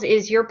journals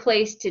is your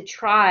place to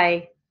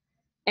try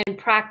and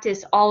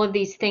practice all of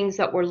these things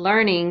that we're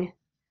learning,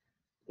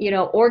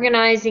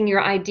 organizing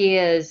your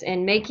ideas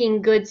and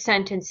making good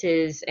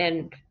sentences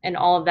and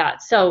all of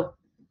that. So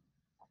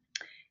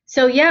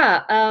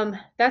yeah,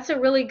 that's a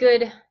really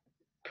good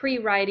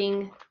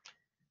pre-writing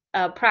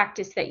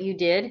practice that you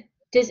did.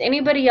 Does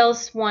anybody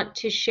else want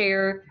to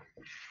share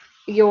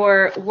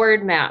your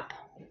word map?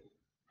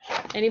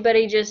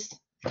 Anybody just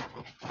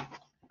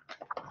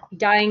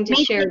dying to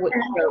Me share what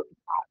teacher. you wrote?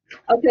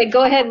 Okay,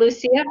 go ahead,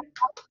 Lucia.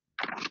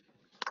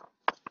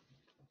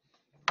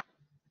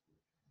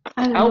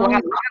 I don't Oh, know wow.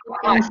 if you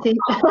can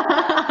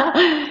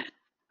see.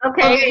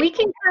 Okay, we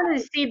can kind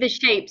of see the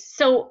shapes.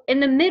 So in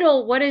the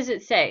middle, what does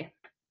it say?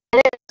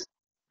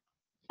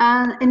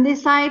 And in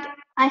this side,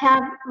 I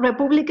have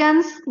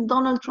Republicans,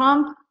 Donald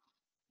Trump,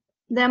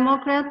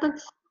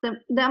 Democrats,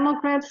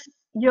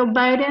 Joe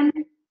Biden,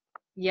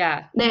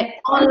 Yeah. the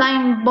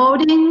online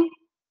voting,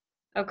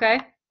 Okay.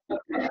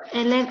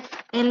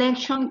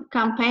 election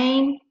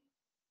campaign.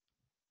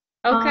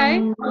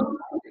 Okay.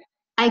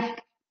 I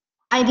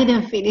I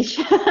didn't finish.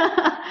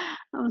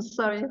 I'm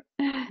sorry.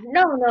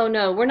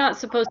 No. We're not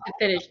supposed to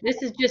finish.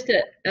 This is just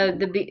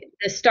the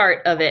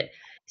start of it.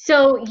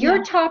 So your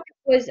Yeah, topic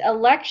was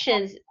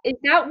elections. Is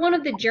that one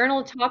of the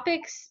journal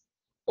topics,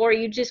 or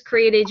you just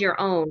created your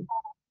own?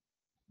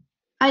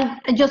 I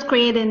just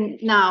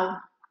created now.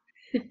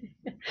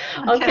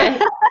 Okay. Okay.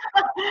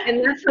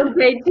 And that's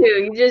okay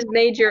too. You just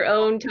made your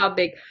own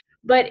topic.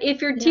 But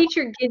if your Yeah.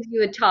 teacher gives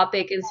you a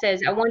topic and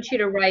says, "I want you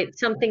to write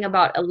something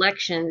about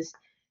elections,"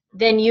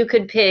 then you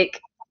could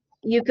pick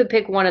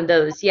one of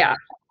those. Yeah.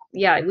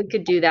 Yeah, we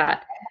could do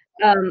that.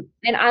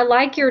 And I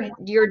like your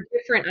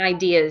different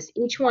ideas.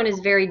 Each one is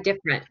very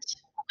different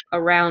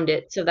around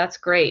it. So that's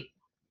great.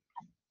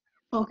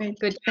 Okay.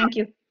 Good job. Thank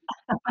you.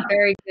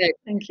 Very good.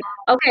 Thank you.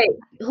 Okay,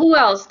 who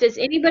else? Does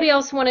anybody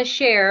else want to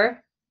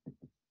share?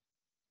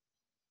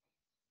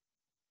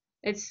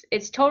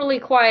 It's totally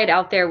quiet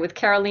out there with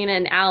Carolina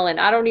and Alan.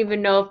 I don't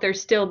even know if they're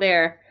still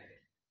there.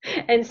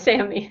 And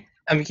Sammy.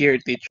 I'm here,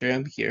 teacher.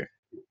 I'm here.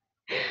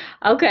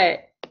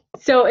 Okay.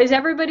 So is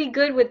everybody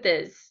good with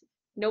this?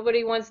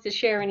 Nobody wants to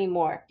share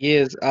anymore.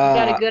 Yes. You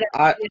got a good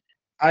idea?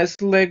 I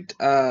select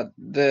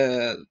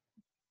the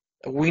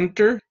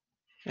winter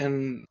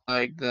and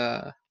like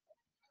the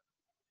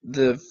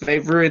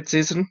favorite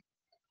season,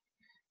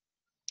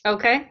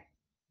 Okay.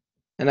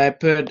 and I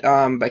put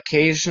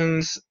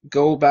vacations,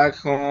 go back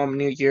home,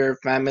 New Year,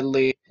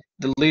 family,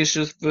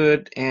 delicious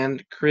food,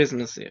 and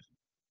Christmas Eve.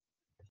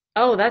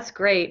 Oh, that's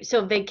great.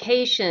 So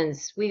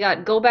vacations, we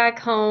got go back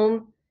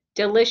home,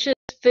 delicious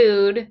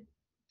food,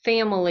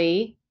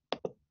 family.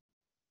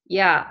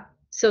 Yeah.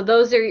 So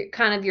those are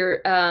kind of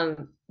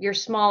your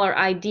smaller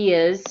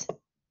ideas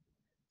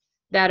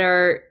that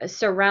are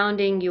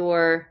surrounding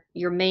your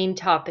your main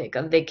topic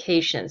of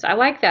vacations. I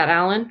like that,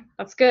 Alan.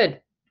 That's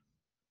good.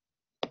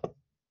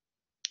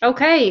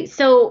 Okay,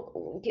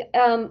 so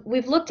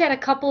we've looked at a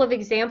couple of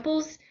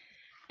examples,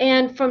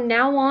 and from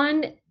now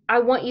on, I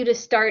want you to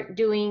start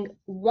doing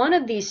one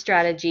of these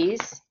strategies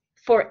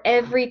for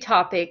every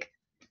topic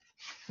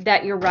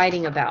that you're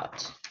writing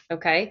about,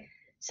 okay?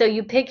 So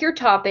you pick your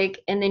topic,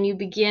 and then you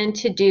begin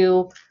to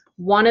do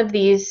one of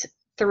these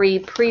 3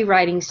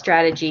 pre-writing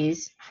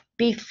strategies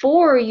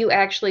before you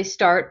actually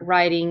start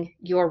writing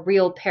your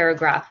real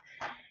paragraph.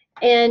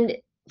 And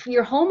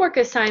your homework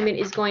assignment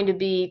is going to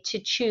be to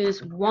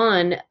choose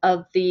one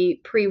of the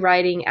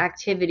pre-writing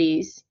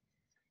activities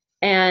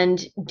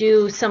and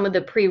do some of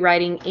the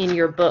pre-writing in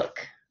your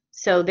book.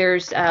 So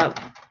there's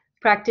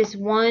practice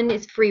 1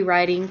 is free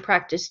writing,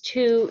 practice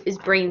 2 is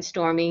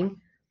brainstorming,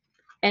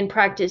 and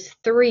practice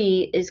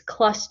 3 is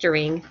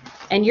clustering.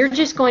 And you're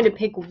just going to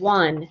pick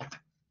one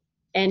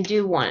and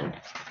do one,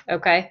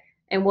 okay?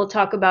 And we'll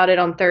talk about it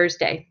on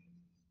Thursday.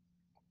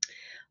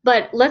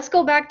 But let's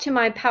go back to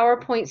my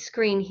PowerPoint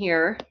screen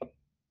here,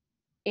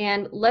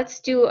 and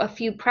let's do a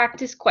few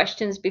practice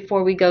questions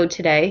before we go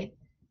today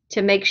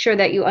to make sure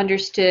that you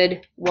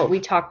understood what we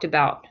talked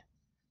about.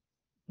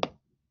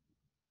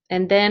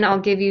 And then I'll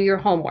give you your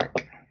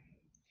homework.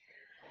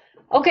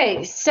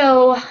 Okay,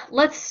 so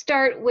let's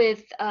start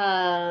with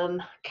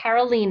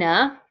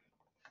Carolina.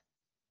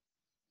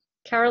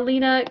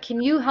 Carolina, can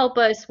you help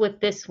us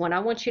with this one? I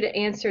want you to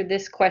answer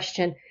this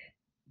question.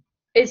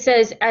 It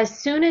says, as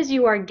soon as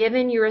you are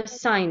given your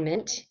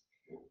assignment,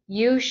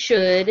 you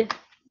should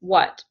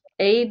what?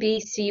 A, B,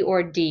 C,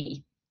 or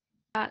D?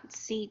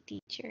 C,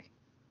 teacher.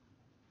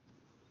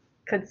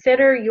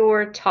 Consider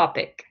your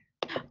topic.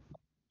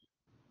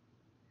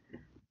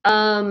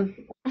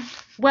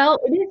 Well,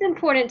 it is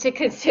important to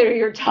consider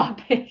your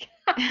topic.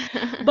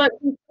 But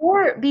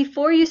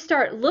before you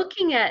start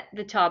looking at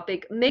the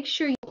topic, make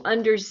sure you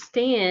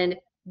understand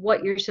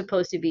what you're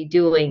supposed to be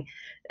doing.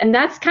 And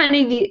that's kind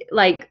of the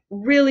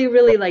really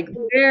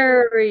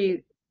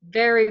very,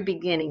 very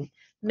beginning.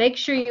 Make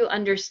sure you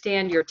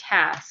understand your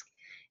task.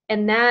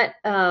 And that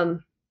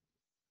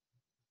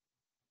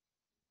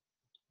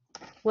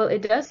well,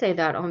 it does say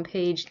that on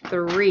page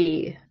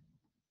 3.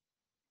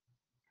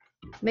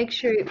 Make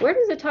sure, where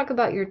does it talk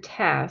about your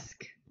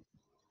task?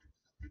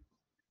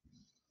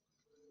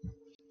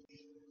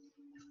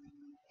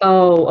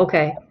 Oh,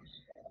 okay.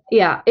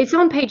 Yeah, it's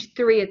on page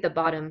 3 at the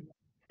bottom.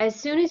 As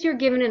soon as you're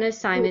given an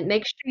assignment,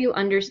 make sure you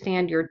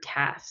understand your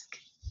task.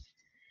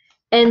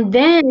 And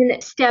then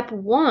step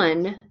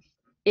 1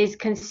 is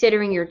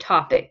considering your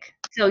topic.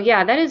 So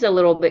yeah, that is a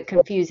little bit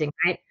confusing,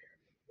 right?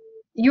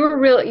 You're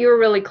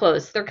really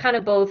close. They're kind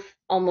of both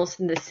almost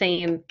in the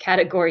same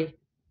category.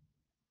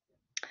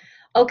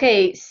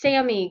 Okay,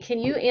 Sammy, can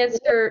you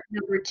answer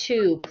number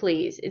 2,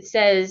 please? It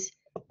says,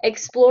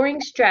 exploring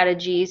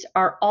strategies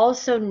are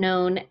also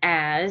known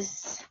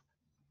as,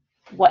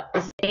 what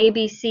is A,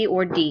 B, C,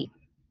 or D?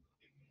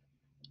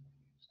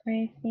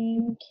 I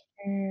think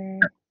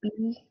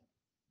B.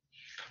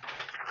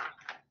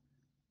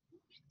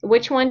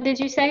 Which one did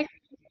you say?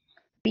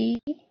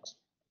 B.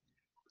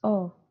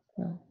 Oh,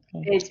 no.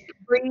 Okay. It's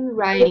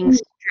pre-writing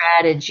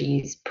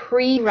strategies.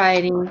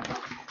 Pre-writing,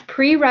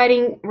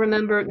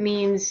 remember,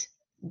 means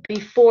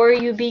before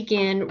you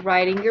begin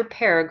writing your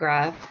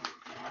paragraph,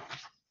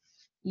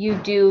 you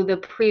do the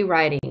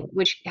pre-writing,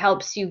 which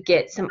helps you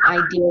get some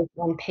ideas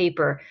on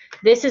paper.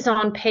 This is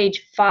on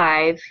page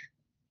 5.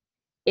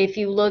 If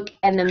you look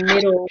in the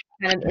middle,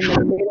 kind of in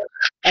the middle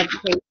of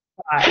page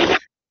 5.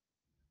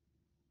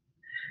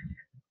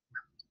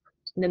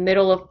 In the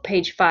middle of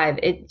page 5,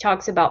 it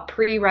talks about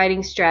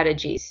pre-writing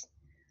strategies.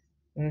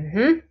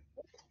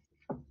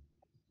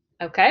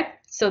 Okay,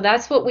 so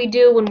that's what we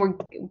do when we're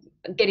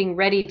getting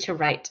ready to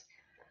write.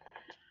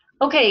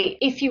 Okay,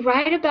 if you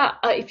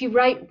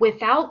write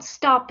without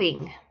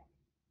stopping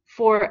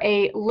for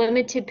a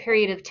limited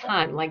period of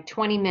time, like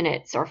 20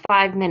 minutes or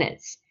 5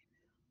 minutes,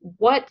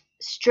 what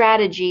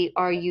strategy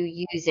are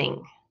you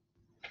using?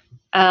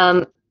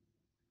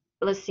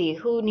 Let's see,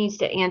 who needs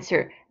to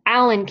answer?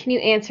 Alan, can you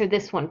answer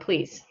this one,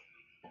 please?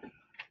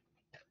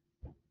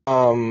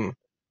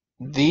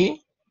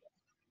 D?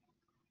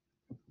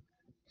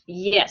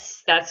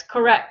 Yes, that's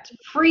correct.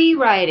 Free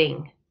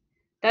writing.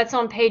 That's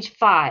on page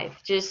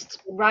 5.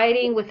 Just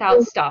writing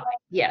without stopping.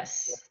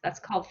 Yes, that's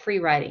called free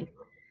writing.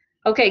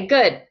 Okay,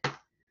 good.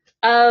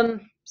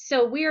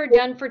 So we are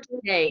done for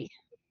today.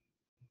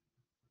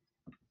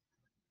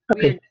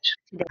 We are done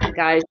today,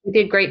 guys. We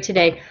did great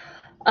today.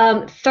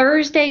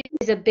 Thursday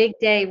is a big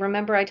day.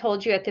 Remember, I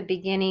told you at the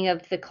beginning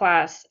of the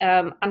class.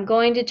 I'm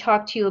going to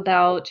talk to you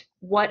about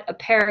what a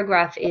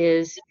paragraph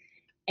is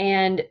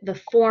and the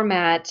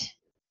format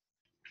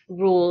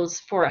rules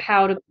for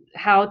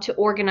how to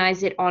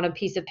organize it on a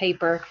piece of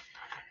paper.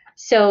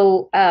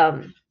 So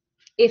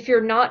if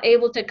you're not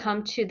able to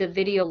come to the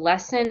video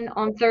lesson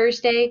on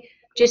Thursday,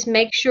 just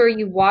make sure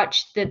you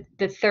watch the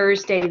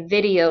Thursday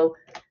video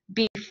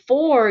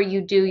before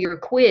you do your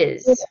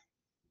quiz,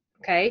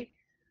 okay?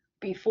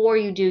 Before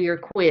you do your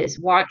quiz,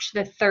 watch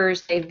the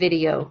Thursday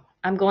video.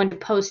 I'm going to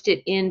post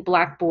it in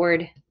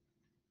Blackboard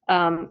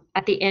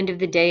at the end of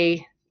the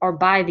day or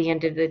by the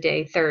end of the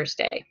day,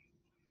 Thursday.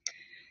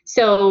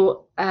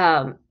 So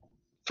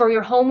for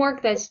your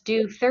homework that's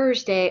due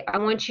Thursday, I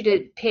want you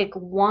to pick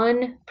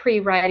one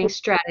pre-writing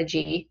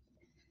strategy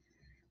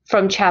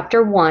from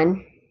chapter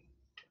 1.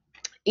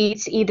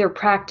 It's either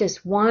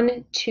practice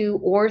 1, 2,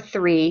 or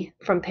 3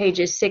 from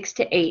pages 6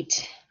 to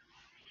 8,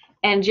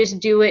 and just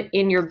do it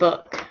in your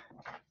book.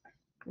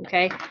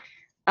 Okay?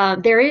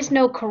 There is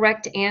no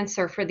correct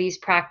answer for these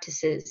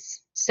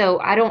practices, so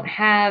I don't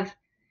have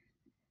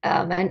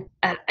an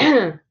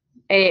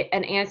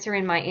answer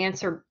in my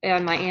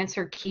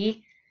answer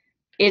key.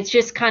 It's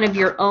just kind of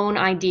your own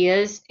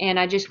ideas, and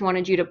I just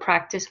wanted you to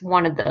practice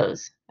one of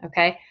those.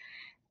 Okay,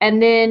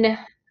 and then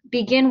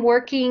begin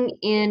working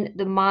in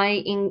the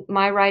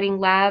My Writing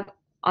Lab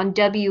on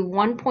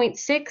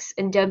W1.6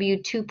 and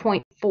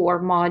W2.4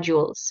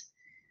 modules.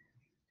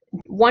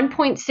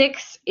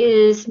 1.6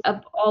 is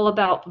all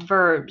about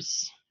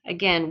verbs.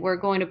 Again, we're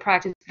going to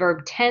practice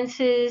verb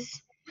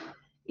tenses,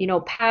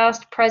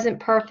 past, present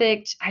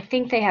perfect. I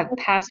think they have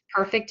past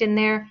perfect in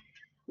there.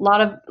 A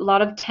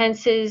lot of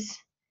tenses.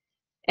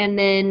 And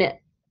then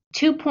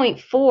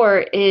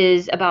 2.4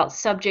 is about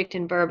subject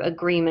and verb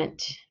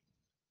agreement.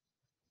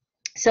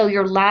 So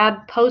your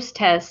lab post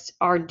tests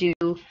are due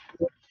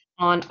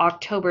on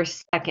October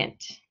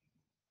 2nd.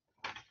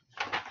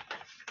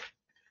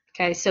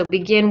 Okay, so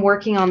begin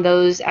working on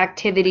those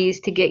activities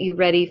to get you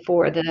ready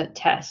for the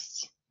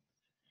tests.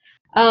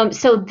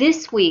 So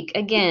this week,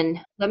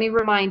 again, let me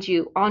remind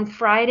you, on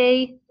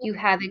Friday, you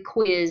have a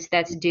quiz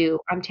that's due.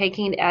 I'm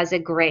taking it as a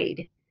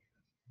grade.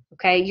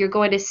 Okay, you're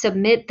going to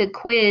submit the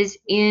quiz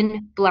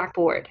in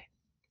Blackboard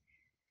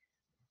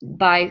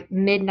by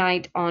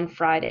midnight on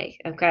Friday,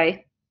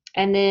 okay?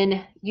 And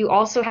then you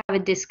also have a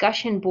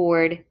discussion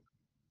board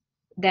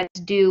that's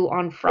due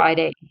on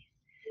Friday.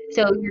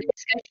 So your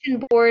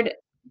discussion board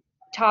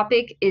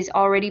topic is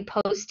already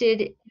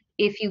posted.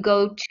 If you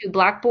go to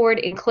Blackboard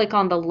and click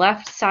on the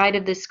left side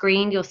of the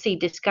screen, you'll see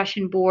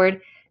discussion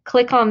board.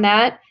 Click on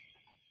that,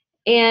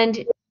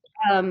 and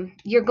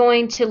you're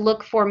going to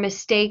look for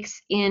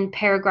mistakes in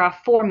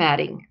paragraph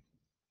formatting,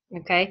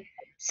 okay?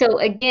 So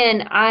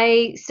again,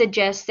 I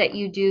suggest that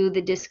you do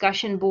the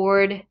discussion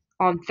board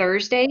on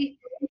Thursday,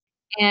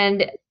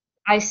 and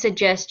I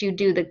suggest you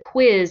do the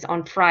quiz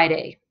on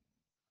Friday.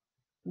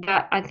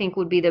 That I think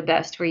would be the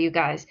best for you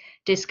guys.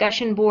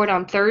 Discussion board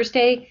on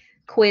Thursday,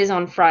 quiz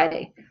on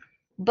Friday.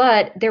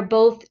 But they're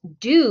both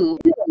due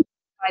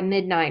by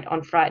midnight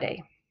on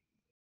Friday.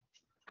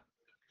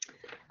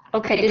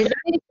 Okay, does that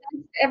make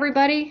sense to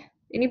everybody?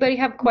 Anybody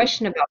have a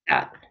question about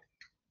that?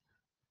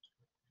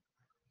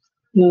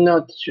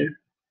 No, teacher.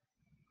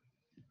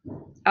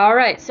 All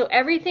right, so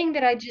everything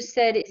that I just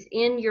said is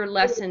in your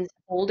lessons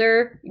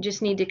folder. You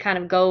just need to kind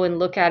of go and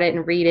look at it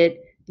and read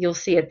it. You'll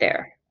see it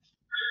there.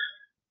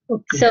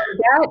 Okay. So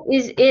that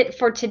is it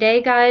for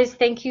today, guys.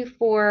 Thank you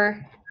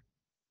for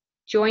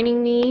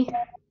joining me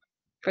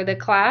for the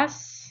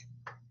class.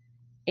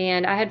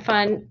 And I had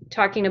fun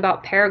talking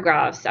about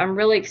paragraphs. I'm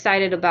really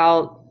excited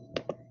about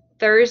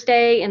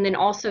Thursday and then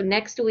also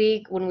next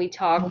week when we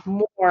talk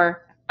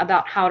more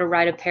about how to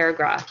write a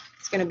paragraph.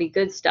 It's going to be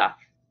good stuff.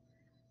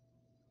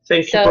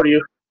 Thank you for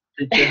you,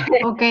 teacher.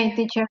 Okay,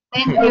 teacher.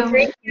 Thank you.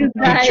 Thank you,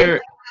 guys.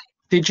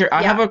 Teacher,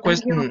 I Yeah. have a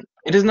question.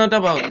 It is not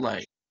about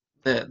like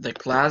the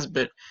class,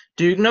 but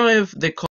do you know if the